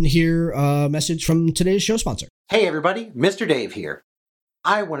ahead and hear a message from today's show sponsor. Hey, everybody. Mr. Dave here.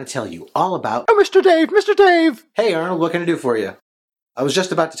 I want to tell you all about... Oh, Mr. Dave! Mr. Dave! Hey, Arnold, what can I do for you? I was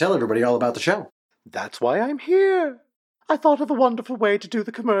just about to tell everybody all about the show. That's why I'm here. I thought of a wonderful way to do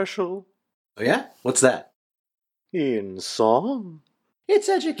the commercial. Oh, yeah? What's that? In song. It's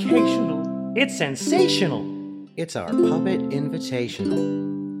educational. It's sensational. It's our Puppet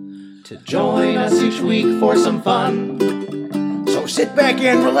Invitational. To join us each week for some fun. So sit back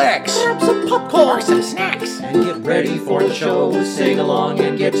and relax. Grab some popcorn or some snacks. And get ready for the show. Sing along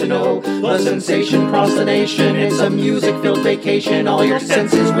and get to know the sensation across the nation. It's a music-filled vacation. All your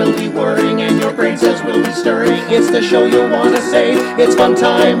senses will be whirring and your brain cells will be stirring. It's the show you'll want to save. It's fun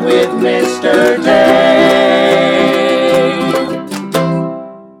time with Mr. Dave.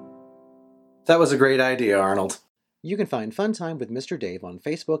 That was a great idea, Arnold. You can find Fun Time with Mr. Dave on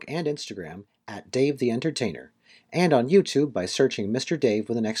Facebook and Instagram at Dave the Entertainer, and on YouTube by searching Mr. Dave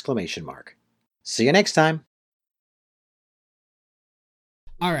with an exclamation mark. See you next time!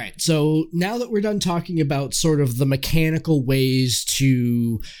 All right, so now that we're done talking about sort of the mechanical ways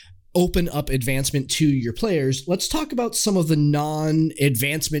to open up advancement to your players, let's talk about some of the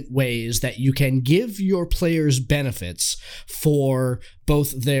non-advancement ways that you can give your players benefits for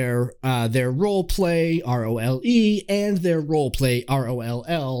both their role play, ROLE, and their role play,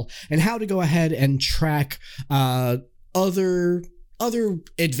 ROLL, and how to go ahead and track other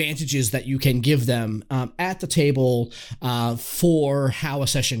advantages that you can give them at the table for how a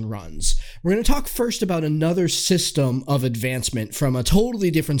session runs. We're going to talk first about another system of advancement from a totally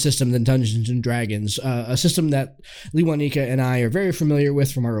different system than Dungeons & Dragons, a system that Lewanika and I are very familiar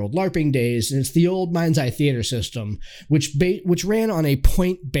with from our old LARPing days, and it's the old Mind's Eye Theater system, which ran on a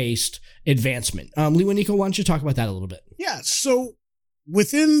point-based advancement. Lewanika, why don't you talk about that a little bit? Yeah, so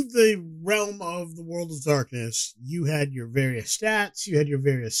within the realm of the World of Darkness, you had your various stats, you had your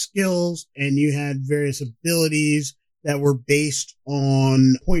various skills, and you had various abilities that were based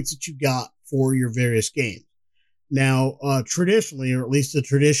on points that you got for your various games. Now, traditionally, or at least the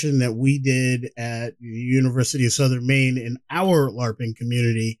tradition that we did at the University of Southern Maine in our LARPing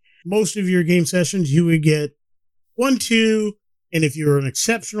community, most of your game sessions, you would get 1, 2, and if you're an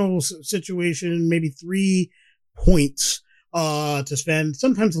exceptional situation, maybe 3 points to spend,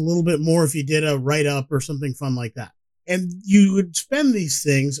 sometimes a little bit more if you did a write-up or something fun like that. And you would spend these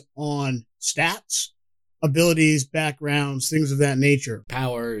things on stats, abilities, backgrounds, things of that nature.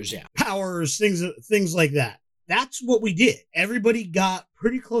 Powers, yeah. Powers, things like that. That's what we did. Everybody got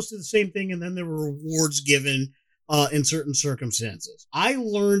pretty close to the same thing, and then there were rewards given in certain circumstances. I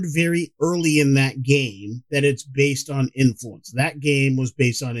learned very early in that game that it's based on influence. That game was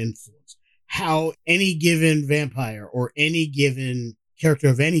based on influence. How any given vampire or any given character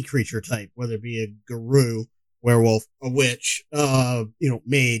of any creature type, whether it be a guru, werewolf, a witch,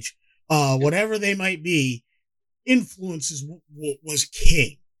 mage, whatever they might be, influence was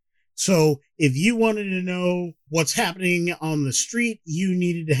king. So if you wanted to know what's happening on the street, you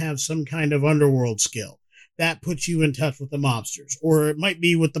needed to have some kind of underworld skill. That puts you in touch with the mobsters, or it might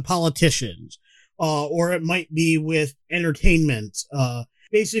be with the politicians, or it might be with entertainment.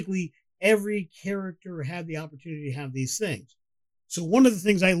 Basically, every character had the opportunity to have these things. So one of the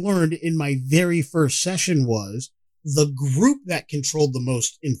things I learned in my very first session was the group that controlled the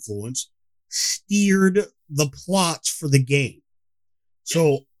most influence steered the plots for the game.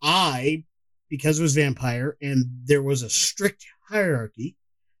 So I, because it was vampire and there was a strict hierarchy,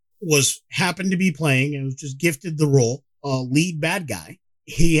 happened to be playing and was just gifted the role, lead bad guy.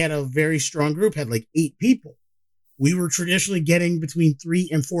 He had a very strong group, had like 8 people. We were traditionally getting between 3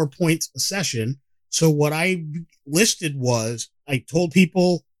 and 4 points a session. So what I listed was, I told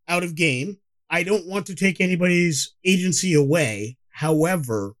people out of game, I don't want to take anybody's agency away.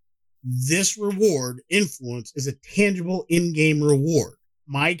 However, this reward, influence, is a tangible in-game reward.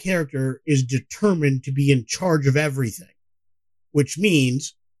 My character is determined to be in charge of everything, which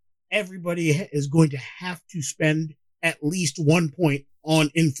means everybody is going to have to spend at least 1 point on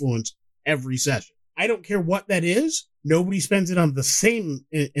influence every session. I don't care what that is. Nobody spends it on the same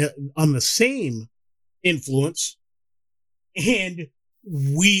influence, and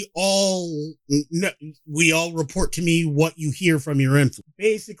we all report to me what you hear from your influence.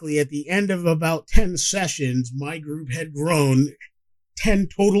 Basically, at the end of about 10 sessions, my group had grown 10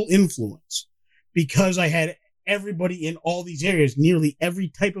 total influence because I had everybody in all these areas, nearly every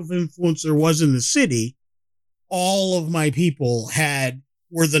type of influence there was in the city. All of my people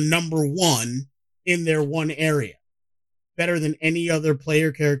were the number 1 in their one area. Better than any other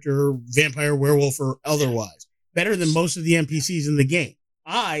player character, vampire, werewolf, or otherwise. Better than most of the NPCs in the game.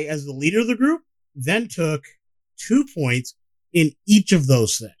 I, as the leader of the group, then took 2 points in each of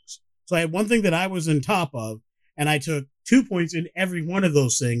those things. So I had one thing that I was on top of, and I took 2 points in every one of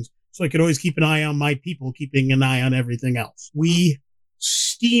those things, so I could always keep an eye on my people, keeping an eye on everything else. We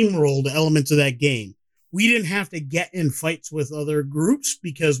steamrolled elements of that game. We didn't have to get in fights with other groups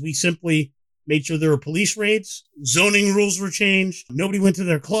because we simply made sure there were police raids, zoning rules were changed, nobody went to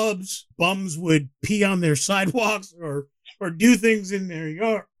their clubs, bums would pee on their sidewalks or do things in their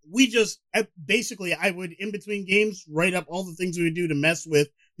yard. We just, basically, I would, in between games, write up all the things we would do to mess with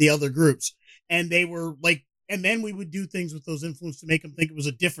the other groups. And they were like, and then we would do things with those influence to make them think it was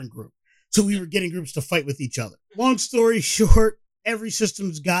a different group. So we were getting groups to fight with each other. Long story short, every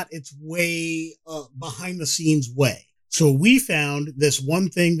system's got its way, behind the scenes way. So we found this one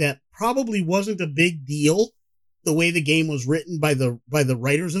thing that probably wasn't a big deal, the way the game was written by the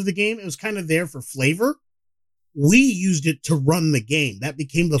writers of the game. It was kind of there for flavor. We used it to run the game. That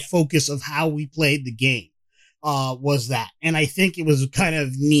became the focus of how we played the game, was that. And I think it was kind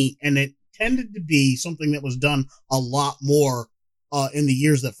of neat, and it tended to be something that was done a lot more in the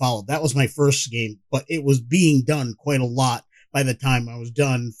years that followed. That was my first game, but it was being done quite a lot by the time I was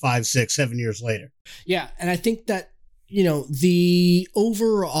done 5, 6, 7 years later. Yeah, and I think that, the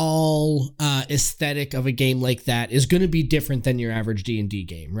overall aesthetic of a game like that is going to be different than your average D&D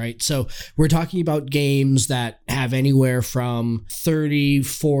game, right? So we're talking about games that have anywhere from 30,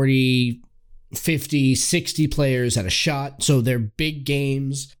 40, 50, 60 players at a shot. So they're big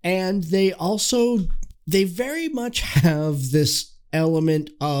games. And they very much have this element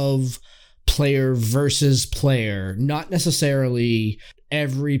of player versus player, not necessarily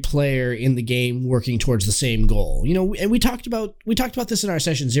every player in the game working towards the same goal. And we talked about this in our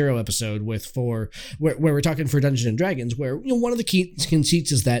session 0 episode where we're talking for Dungeons and Dragons, where one of the key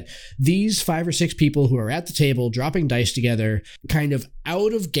conceits is that these 5 or 6 people who are at the table dropping dice together, kind of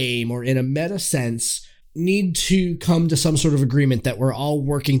out of game or in a meta sense, need to come to some sort of agreement that we're all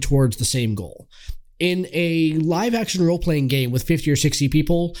working towards the same goal. In a live action role playing game with 50 or 60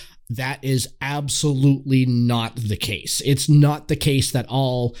 people, that is absolutely not the case. It's not the case that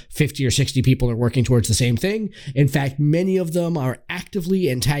all 50 or 60 people are working towards the same thing. In fact, many of them are actively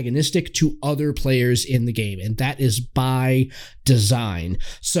antagonistic to other players in the game, and that is by design.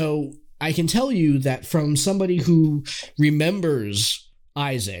 So I can tell you that from somebody who remembers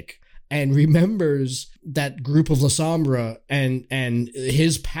Isaac and remembers that group of La Sombra and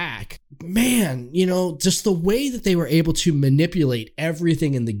his pack, man, just the way that they were able to manipulate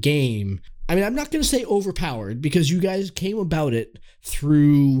everything in the game. I mean, I'm not going to say overpowered, because you guys came about it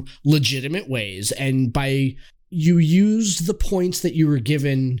through legitimate ways, and you used the points that you were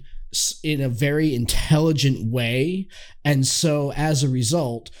given in a very intelligent way, and so as a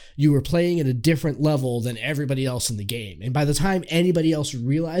result you were playing at a different level than everybody else in the game, and by the time anybody else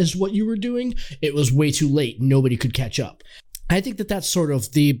realized what you were doing, it was way too late. Nobody could catch up. I think that that's sort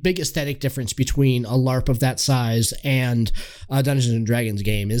of the big aesthetic difference between a LARP of that size and a Dungeons and Dragons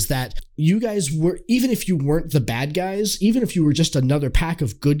game, is that you guys were, even if you weren't the bad guys, even if you were just another pack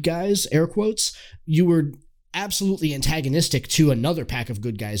of good guys, air quotes, you were absolutely antagonistic to another pack of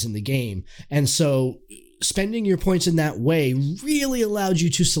good guys in the game. And so spending your points in that way really allowed you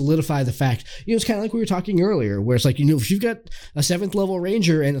to solidify the fact, it's kind of like we were talking earlier, where it's like, if you've got a 7th level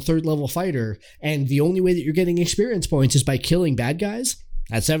ranger and a 3rd level fighter, and the only way that you're getting experience points is by killing bad guys,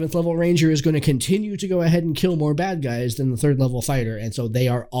 that 7th level ranger is going to continue to go ahead and kill more bad guys than the 3rd level fighter, and so they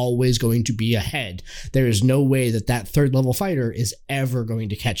are always going to be ahead. There is no way that 3rd level fighter is ever going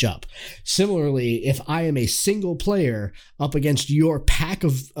to catch up. Similarly, if I am a single player up against your pack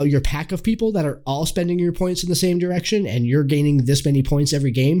of people that are all spending your points in the same direction, and you're gaining this many points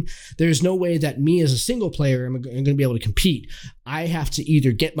every game, there's no way that me as a single player am going to be able to compete. I have to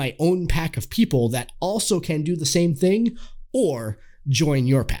either get my own pack of people that also can do the same thing, or join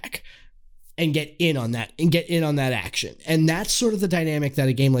your pack and get in on that action. And that's sort of the dynamic that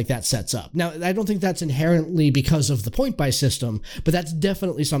a game like that sets up. Now, I don't think that's inherently because of the point buy system, but that's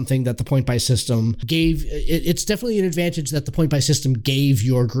definitely something that the point buy system gave. It's definitely an advantage that the point buy system gave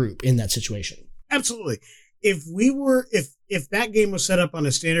your group in that situation. Absolutely. If that game was set up on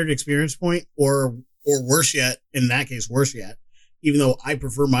a standard experience point, or worse yet, in that case, worse yet, even though I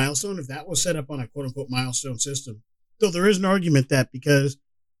prefer milestone, if that was set up on a quote unquote milestone system, so there is an argument that because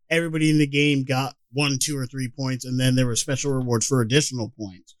everybody in the game got 1, 2, or 3 points, and then there were special rewards for additional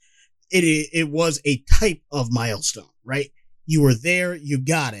points, it was a type of milestone, right? You were there, you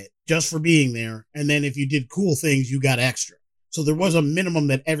got it just for being there, and then if you did cool things, you got extra. So there was a minimum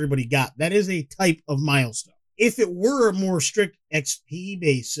that everybody got. That is a type of milestone. If it were a more strict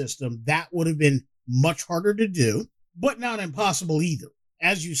XP-based system, that would have been much harder to do, but not impossible either.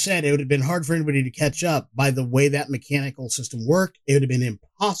 As you said, it would have been hard for anybody to catch up by the way that mechanical system worked. It would have been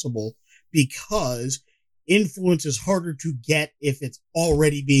impossible because influence is harder to get if it's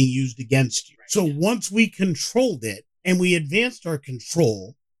already being used against you. So once we controlled it and we advanced our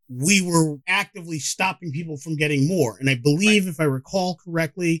control, we were actively stopping people from getting more. And I believe, if I recall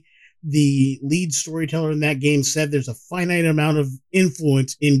correctly, the lead storyteller in that game said there's a finite amount of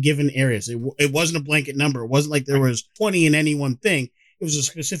influence in given areas. It wasn't a blanket number. It wasn't like there was 20 in any one thing. It was a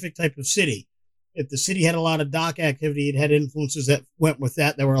specific type of city. If the city had a lot of dock activity, it had influences that went with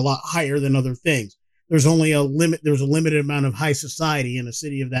that were a lot higher than other things. There's only a limit. There's a limited amount of high society in a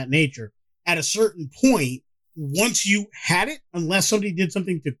city of that nature. At a certain point, once you had it, unless somebody did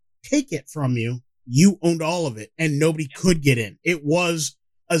something to take it from you, you owned all of it and nobody could get in. It was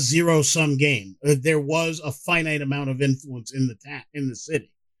a zero-sum game. There was a finite amount of influence in the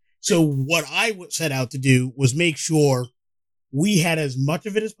city. So what I set out to do was make sure we had as much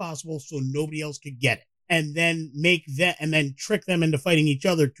of it as possible so nobody else could get it, and then trick them into fighting each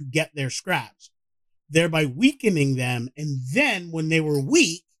other to get their scraps, thereby weakening them. And then when they were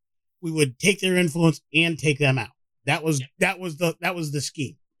weak, we would take their influence and take them out. That was the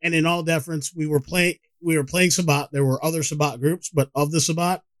scheme. And in all deference, we were playing Sabbat. There were other Sabbat groups, but of the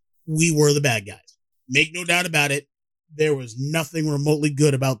Sabbat, we were the bad guys. Make no doubt about it. There was nothing remotely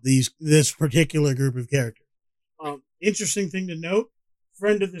good about this particular group of characters. Interesting thing to note,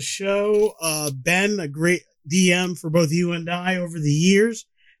 friend of the show, Ben, a great DM for both you and I over the years,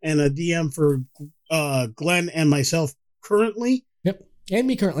 and a DM for Glenn and myself currently. Yep, and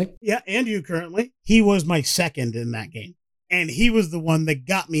me currently. Yeah, and you currently. He was my second in that game. And he was the one that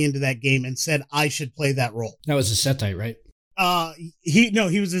got me into that game and said I should play that role. That was a Setite, right? He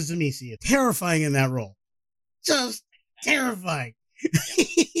was a Zemisi. Terrifying in that role. Just terrifying.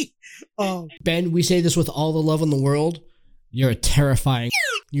 Ben, we say this with all the love in the world. You're a terrifying.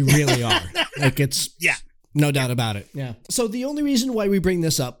 You really are. Like, it's no doubt about it. Yeah. So the only reason why we bring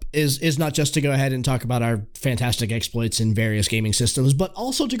this up is not just to go ahead and talk about our fantastic exploits in various gaming systems, but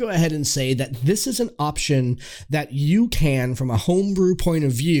also to go ahead and say that this is an option that you can, from a homebrew point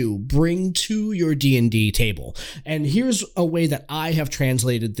of view, bring to your D&D table. And here's a way that I have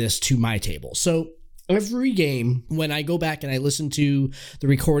translated this to my table. So every game, when I go back and I listen to the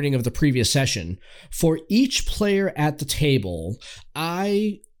recording of the previous session, for each player at the table,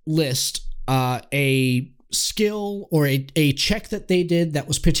 I list a skill or a check that they did that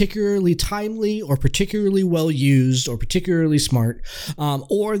was particularly timely or particularly well used or particularly smart,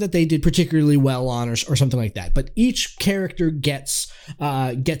 or that they did particularly well on or something like that. But each character gets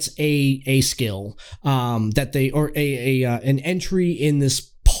a skill that they, or an entry in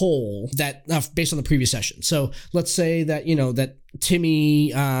this poll that based on the previous session. So let's say that, that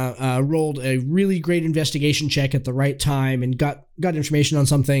Timmy rolled a really great investigation check at the right time and got information on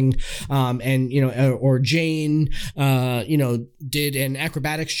something, and or Jane did an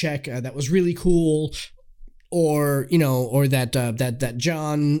acrobatics check that was really cool, or that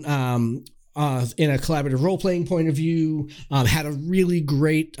John in a collaborative role-playing point of view had a really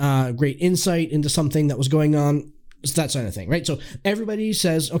great insight into something that was going on. So that sort of thing, right? So everybody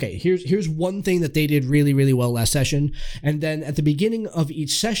says, okay, here's one thing that they did really, really well last session. And then at the beginning of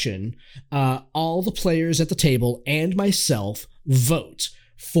each session, all the players at the table and myself vote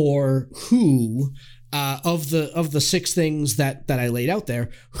for who of the six things that I laid out there,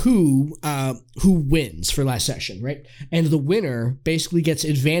 who wins for last session, right? And the winner basically gets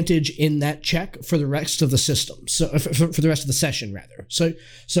advantage in that check for the rest of the system. So for the rest of the session, rather. So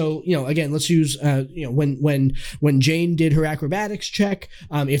again, let's use when Jane did her acrobatics check,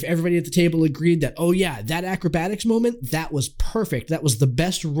 if everybody at the table agreed that, oh yeah, that acrobatics moment, that was perfect, that was the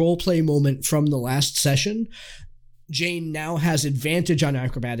best role play moment from the last session, Jane now has advantage on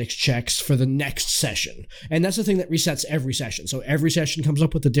acrobatics checks for the next session. And that's the thing that resets every session. So every session comes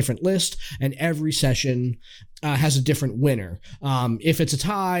up with a different list, and every session has a different winner. If it's a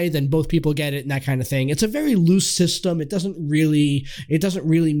tie, then both people get it and that kind of thing. It's a very loose system. It doesn't really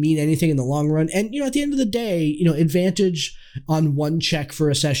mean anything in the long run. And, at the end of the day, advantage on one check for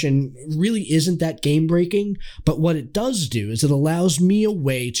a session really isn't that game breaking. But what it does do is it allows me a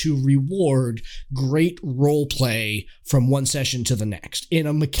way to reward great role play from one session to the next in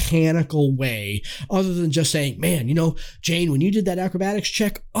a mechanical way, other than just saying, man, Jane, when you did that acrobatics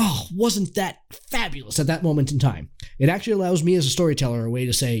check, oh, wasn't that fabulous at that moment in time? It actually allows me as a storyteller a way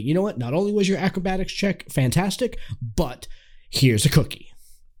to say, you know what, not only was your acrobatics check fantastic, but here's a cookie.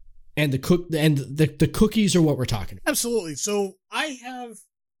 And the cookies are what we're talking about. Absolutely. So I have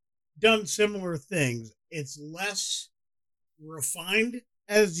done similar things. It's less refined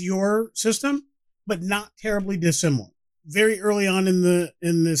as your system, but not terribly dissimilar. Very early on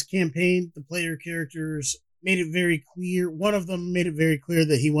in this campaign, the player characters made it very clear. One of them made it very clear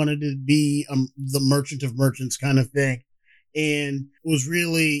that he wanted to be the merchant of merchants kind of thing, and was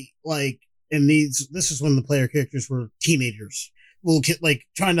really like, this is when the player characters were teenagers, little kid, like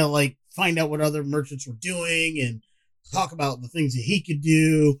trying to find out what other merchants were doing and talk about the things that he could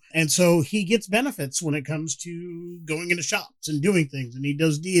do. And so he gets benefits when it comes to going into shops and doing things, and he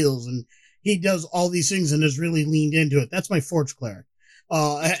does deals and he does all these things and has really leaned into it. That's my Forge Cleric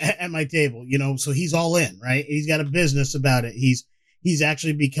at my table, so he's all in, right? He's got a business about it. He's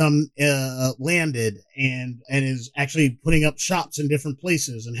actually become landed and is actually putting up shops in different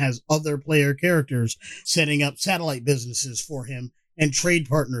places and has other player characters setting up satellite businesses for him and trade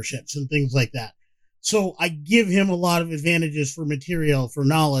partnerships and things like that. So I give him a lot of advantages for material, for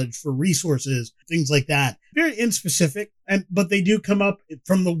knowledge, for resources, things like that. Very inspecific, but they do come up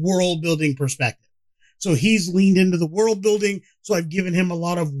from the world building perspective. So he's leaned into the world building. So I've given him a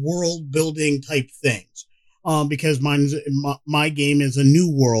lot of world building type things, because my game is a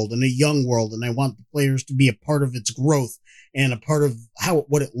new world and a young world, and I want the players to be a part of its growth and a part of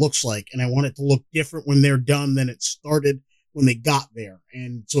what it looks like. And I want it to look different when they're done than it started when they got there.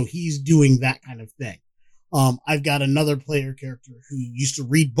 And so he's doing that kind of thing. I've got another player character who used to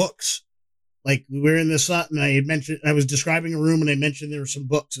read books. Like we were in this and I was describing a room and I mentioned there were some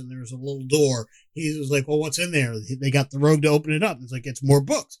books and there was a little door. He was like, well, what's in there? They got the rogue to open it up. It's like, it's more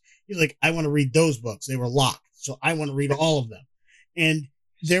books. He's like, I want to read those books. They were locked. So I want to read all of them. And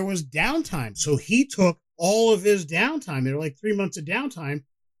there was downtime. So he took all of his downtime. There were like 3 months of downtime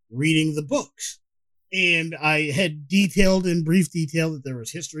reading the books. And I had detailed in brief detail that there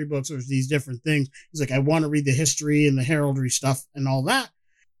was history books. There's these different things. He's like, I want to read the history and the heraldry stuff and all that.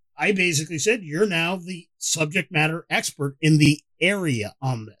 I basically said, you're now the subject matter expert in the area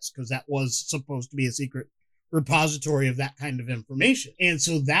on this, because that was supposed to be a secret repository of that kind of information. And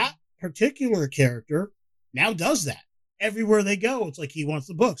so that particular character now does that. Everywhere they go, it's like he wants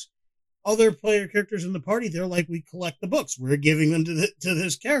the books. Other player characters in the party, they're like, we collect the books. We're giving them to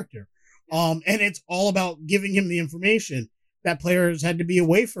this character. And it's all about giving him the information. That player has had to be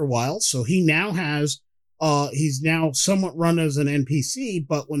away for a while, so he now has he's now somewhat run as an NPC,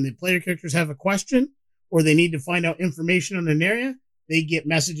 but when the player characters have a question or they need to find out information on an area, they get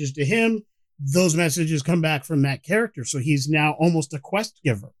messages to him. Those messages come back from that character. So he's now almost a quest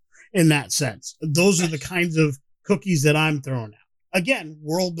giver in that sense. Those are the kinds of cookies that I'm throwing out. Again,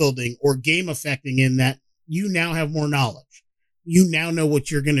 world building or game affecting in that you now have more knowledge. You now know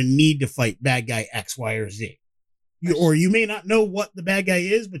what you're going to need to fight bad guy X, Y, or Z. Or you may not know what the bad guy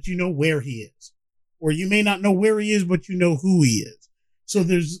is, but you know where he is. Or you may not know where he is, but you know who he is. So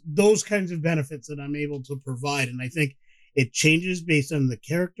there's those kinds of benefits that I'm able to provide. And I think it changes based on the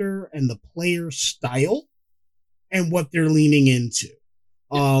character and the player style and what they're leaning into.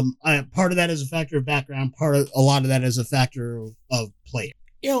 Part of that is a factor of background. A lot of that is a factor of player.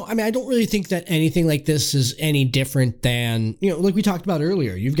 I don't really think that anything like this is any different than, like we talked about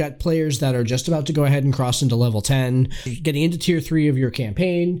earlier. You've got players that are just about to go ahead and cross into level 10, getting into tier 3 of your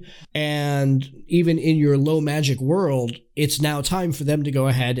campaign. And even in your low magic world, it's now time for them to go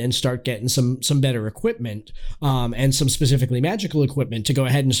ahead and start getting some better equipment, and some specifically magical equipment to go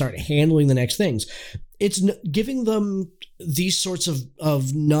ahead and start handling the next things. It's giving them these sorts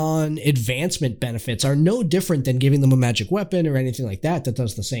of non-advancement benefits are no different than giving them a magic weapon or anything like that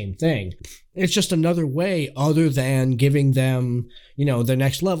does the same thing. It's just another way other than giving them, the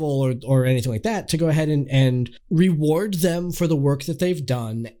next level or anything like that to go ahead and reward them for the work that they've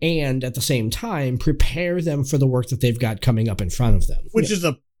done and at the same time prepare them for the work that they've got coming up in front of them. Which is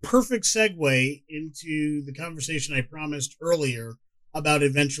a perfect segue into the conversation I promised earlier about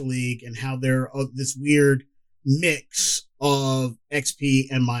Adventure League and how they're this weird mix of XP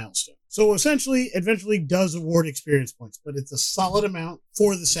and milestone. So essentially, Adventure League does award experience points, but it's a solid amount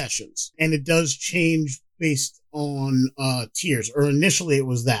for the sessions. And it does change based on tiers, or initially it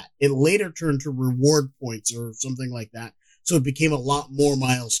was that. It later turned to reward points or something like that. So it became a lot more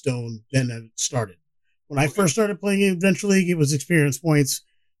milestone than it started. When I first started playing Adventure League, it was experience points.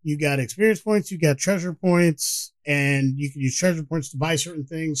 You got experience points, you got treasure points, and you can use treasure points to buy certain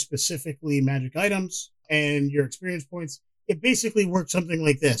things, specifically magic items, and your experience points. It basically worked something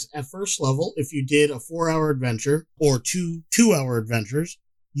like this. At first level, if you did a 4-hour adventure or two-hour adventures,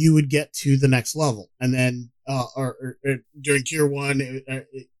 you would get to the next level. And then or during tier 1,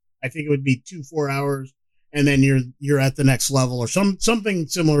 I think it would be 2 4 hours, and then you're at the next level or something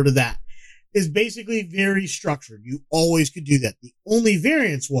similar to that. Is basically very structured. You always could do that. The only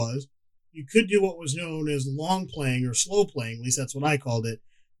variance was you could do what was known as long playing or slow playing, at least that's what I called it,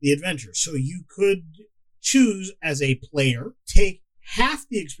 the adventure. So you could choose as a player, take half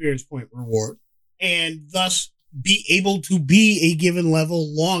the experience point reward and thus be able to be a given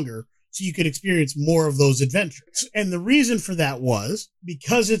level longer so you could experience more of those adventures. And the reason for that was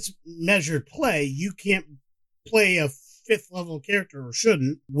because it's measured play, you can't play a 5th level character, or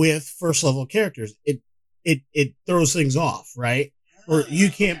shouldn't, with 1st level characters. It throws things off, right? Or you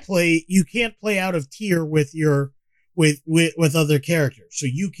can't play out of tier with other characters. So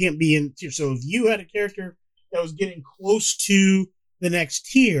you can't be in tier. So if you had a character that was getting close to the next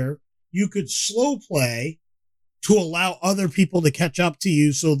tier, you could slow play to allow other people to catch up to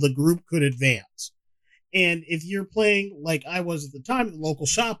you so the group could advance. And if you're playing like I was at the time, the local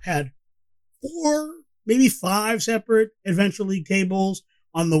shop had 4, maybe 5 separate Adventure League tables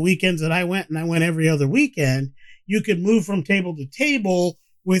on the weekends that I went, and I went every other weekend. You could move from table to table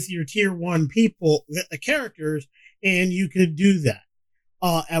with your tier 1 people, characters, and you could do that.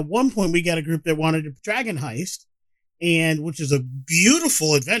 At one point, we got a group that wanted a Dragon Heist, which is a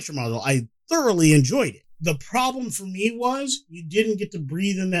beautiful adventure model. I thoroughly enjoyed it. The problem for me was you didn't get to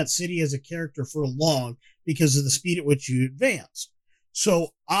breathe in that city as a character for long because of the speed at which you advanced. So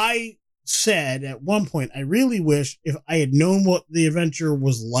I said at one point, I really wish if I had known what the adventure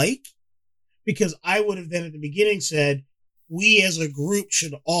was like, because I would have then at the beginning said, we as a group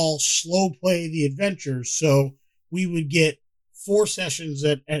should all slow play the adventure. So we would get 4 sessions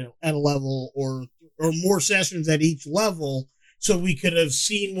at a level or more sessions at each level. So we could have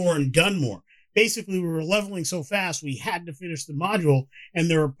seen more and done more. Basically, we were leveling so fast, we had to finish the module. And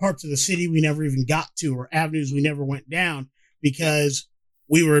there were parts of the city we never even got to, or avenues we never went down, because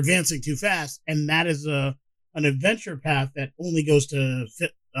we were advancing too fast. And that is an adventure path that only goes to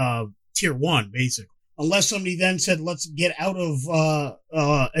tier 1, basically. Unless somebody then said, let's get out of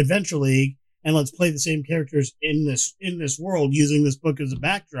Adventure League and let's play the same characters in this world using this book as a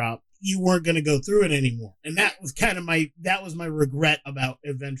backdrop, you weren't going to go through it anymore. And that was kind of my regret about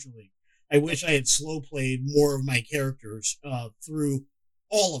Adventure League. I wish I had slow played more of my characters through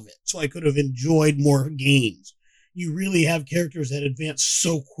all of it, so I could have enjoyed more games. You really have characters that advance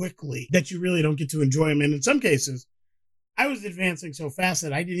so quickly that you really don't get to enjoy them. And in some cases, I was advancing so fast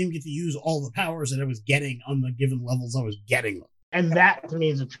that I didn't even get to use all the powers that I was getting on the given levels I was getting them. And that, to me,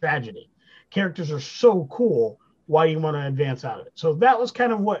 is a tragedy. Characters are so cool, why you want to advance out of it. So that was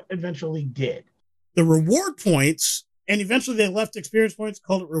kind of what Adventure League did. The reward points, and eventually they left experience points,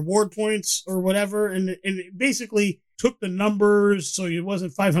 called it reward points or whatever, and it basically took the numbers, so it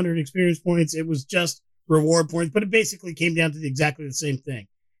wasn't 500 experience points, it was just reward points, but it basically came down to exactly the same thing.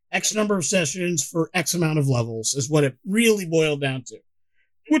 X number of sessions for X amount of levels is what it really boiled down to,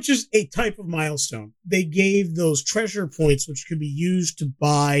 which is a type of milestone. They gave those treasure points, which could be used to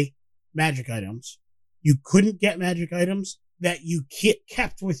buy magic items. You couldn't get magic items that you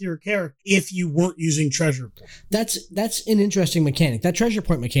kept with your character if you weren't using treasure points. That's an interesting mechanic. That treasure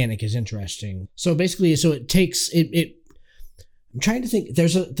point mechanic is interesting. So basically, it takes it. I'm trying to think.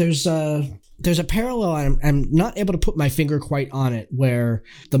 There's a parallel. I'm not able to put my finger quite on it, where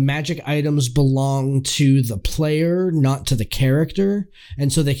the magic items belong to the player, not to the character,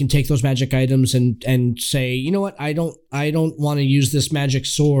 and so they can take those magic items and say, you know what, I don't want to use this magic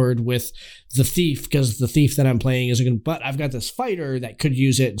sword with the thief, because the thief that I'm playing isn't going to, but I've got this fighter that could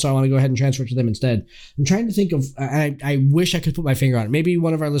use it, so I want to go ahead and transfer it to them instead. I'm trying to think of, I wish I could put my finger on it. Maybe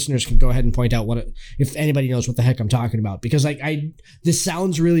one of our listeners can go ahead and point out if anybody knows what the heck I'm talking about, because this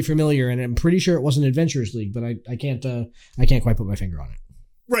sounds really familiar, and I'm pretty sure it wasn't Adventurers League, but I can't quite put my finger on it.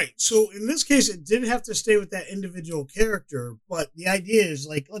 Right. So in this case, it didn't have to stay with that individual character, but the idea is,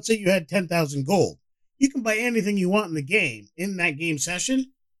 like, let's say you had 10,000 gold. You can buy anything you want in that game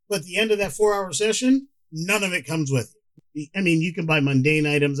session, but at the end of that 4-hour session, none of it comes with you. I mean, you can buy mundane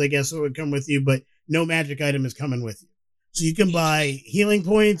items, I guess, that would come with you, but no magic item is coming with you. So you can buy healing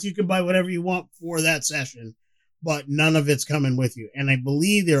points, you can buy whatever you want for that session, but none of it's coming with you. And I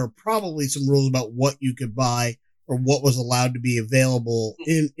believe there are probably some rules about what you could buy or what was allowed to be available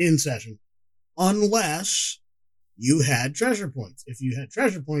in session, unless you had treasure points. If you had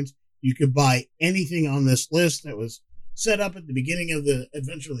treasure points, you could buy anything on this list that was set up at the beginning of the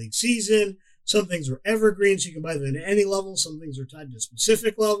Adventure League season. Some things were evergreen, so you can buy them at any level. Some things are tied to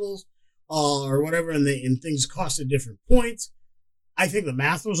specific levels or whatever, and things costed different points. I think the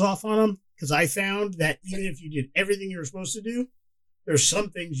math was off on them, because I found that even if you did everything you were supposed to do, there's some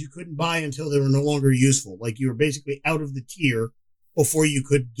things you couldn't buy until they were no longer useful. Like, you were basically out of the tier before you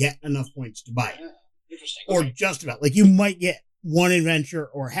could get enough points to buy it. Interesting. Or just about. Like, you might get one adventure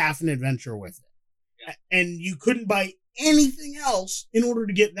or half an adventure with it. Yeah. And you couldn't buy anything else in order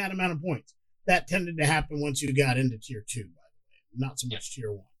to get that amount of points. That tended to happen once you got into tier 2, by the way. Not so much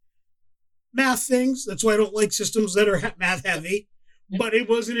tier 1. Math things. That's why I don't like systems that are math heavy. But it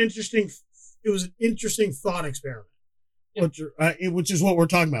was an interesting thought experiment, which is what we're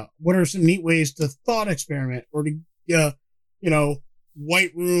talking about. What are some neat ways to thought experiment or to,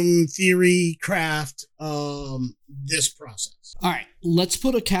 white room theory craft this process? All right, let's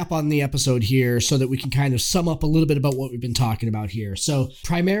put a cap on the episode here so that we can kind of sum up a little bit about what we've been talking about here. So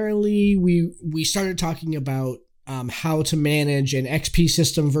primarily, we started talking about how to manage an XP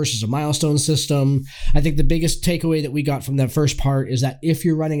system versus a milestone system. I think the biggest takeaway that we got from that first part is that if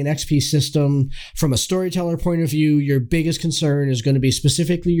you're running an XP system from a storyteller point of view, your biggest concern is going to be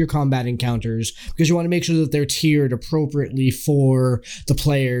specifically your combat encounters, because you want to make sure that they're tiered appropriately for the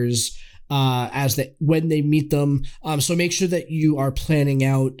players when they meet them. So make sure that you are planning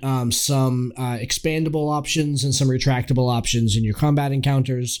out some expandable options and some retractable options in your combat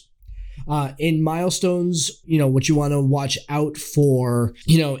encounters. In milestones, what you want to watch out for,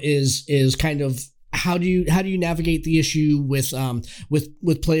 is kind of how do you navigate the issue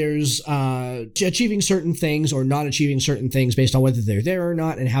with players achieving certain things or not achieving certain things based on whether they're there or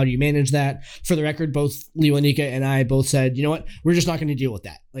not, and how do you manage that? For the record, both Lewanika and I both said, you know what, we're just not going to deal with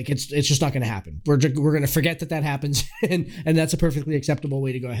that. Like it's just not going to happen. We're going to forget that happens, and that's a perfectly acceptable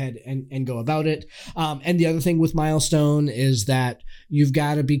way to go ahead and go about it. And the other thing with milestone is that you've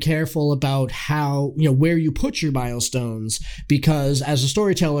got to be careful about how, where you put your milestones, because as a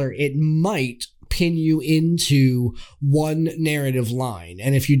storyteller, it might pin you into one narrative line,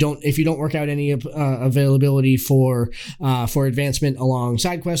 and if you don't work out any availability for advancement along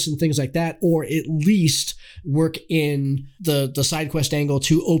side quests and things like that, or at least work in the side quest angle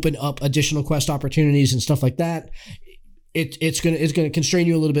to open up additional quest opportunities and stuff like that, it's gonna constrain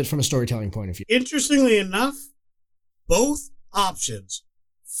you a little bit from a storytelling point of view. Interestingly enough, both options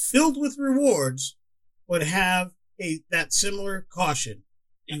filled with rewards would have that similar caution.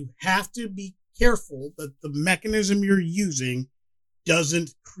 You have to be careful that the mechanism you're using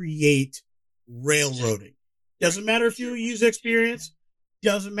doesn't create railroading. Doesn't matter if you use experience,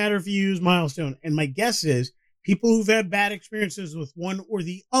 doesn't matter if you use milestone. And my guess is people who've had bad experiences with one or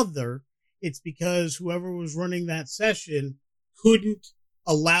the other, it's because whoever was running that session couldn't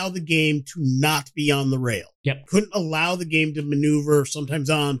allow the game to not be on the rail. Yep. Couldn't allow the game to maneuver, sometimes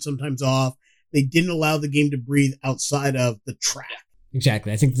on, sometimes off. They didn't allow the game to breathe outside of the track.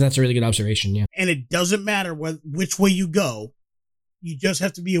 Exactly. I think that's a really good observation, yeah. And it doesn't matter which way you go. You just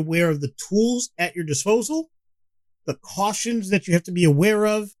have to be aware of the tools at your disposal, the cautions that you have to be aware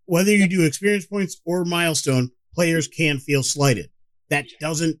of. Whether you do experience points or milestone, players can feel slighted. That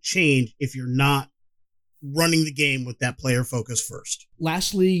doesn't change if you're not running the game with that player focus first.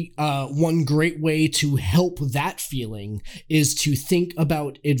 Lastly, one great way to help that feeling is to think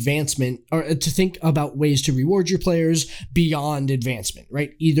about advancement, or to think about ways to reward your players beyond advancement,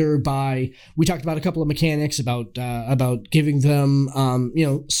 right? Either by, we talked about a couple of mechanics about giving them,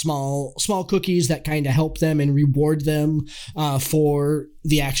 small cookies that kind of help them and reward them for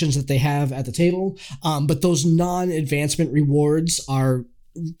the actions that they have at the table. But those non-advancement rewards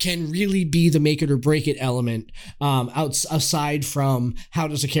can really be the make it or break it element, aside from how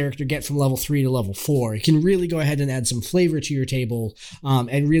does a character get from level 3 to level 4. It can really go ahead and add some flavor to your table,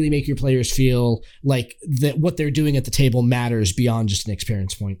 and really make your players feel like that what they're doing at the table matters beyond just an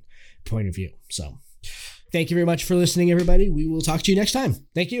experience point of view. So thank you very much for listening, everybody. We will talk to you next time.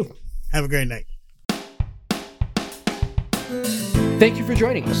 Thank you. Have a great night. Thank you for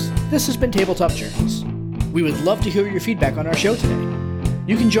joining us. This has been Tabletop Journeys. We would love to hear your feedback on our show today.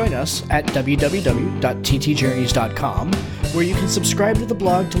 You can join us at www.ttjourneys.com, where you can subscribe to the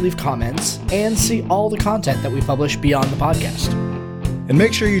blog to leave comments and see all the content that we publish beyond the podcast. And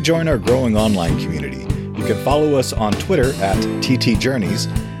make sure you join our growing online community. You can follow us on Twitter at ttjourneys,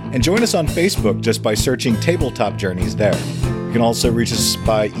 and join us on Facebook just by searching Tabletop Journeys there. You can also reach us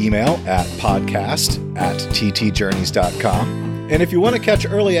by email at podcast@ttjourneys.com. And if you want to catch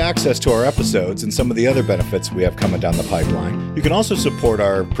early access to our episodes and some of the other benefits we have coming down the pipeline, you can also support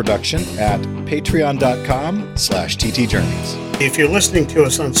our production at patreon.com/ttjourneys. If you're listening to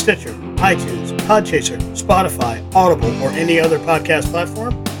us on Stitcher, iTunes, Podchaser, Spotify, Audible, or any other podcast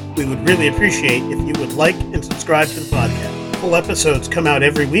platform, we would really appreciate if you would like and subscribe to the podcast. Full episodes come out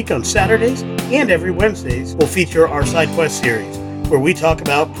every week on Saturdays, and every Wednesdays will feature our Side Quest series, where we talk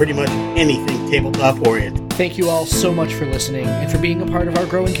about pretty much anything tabletop-oriented. Thank you all so much for listening and for being a part of our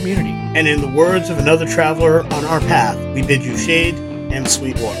growing community. And in the words of another traveler on our path, we bid you shade and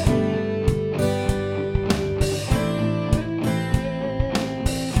sweet water.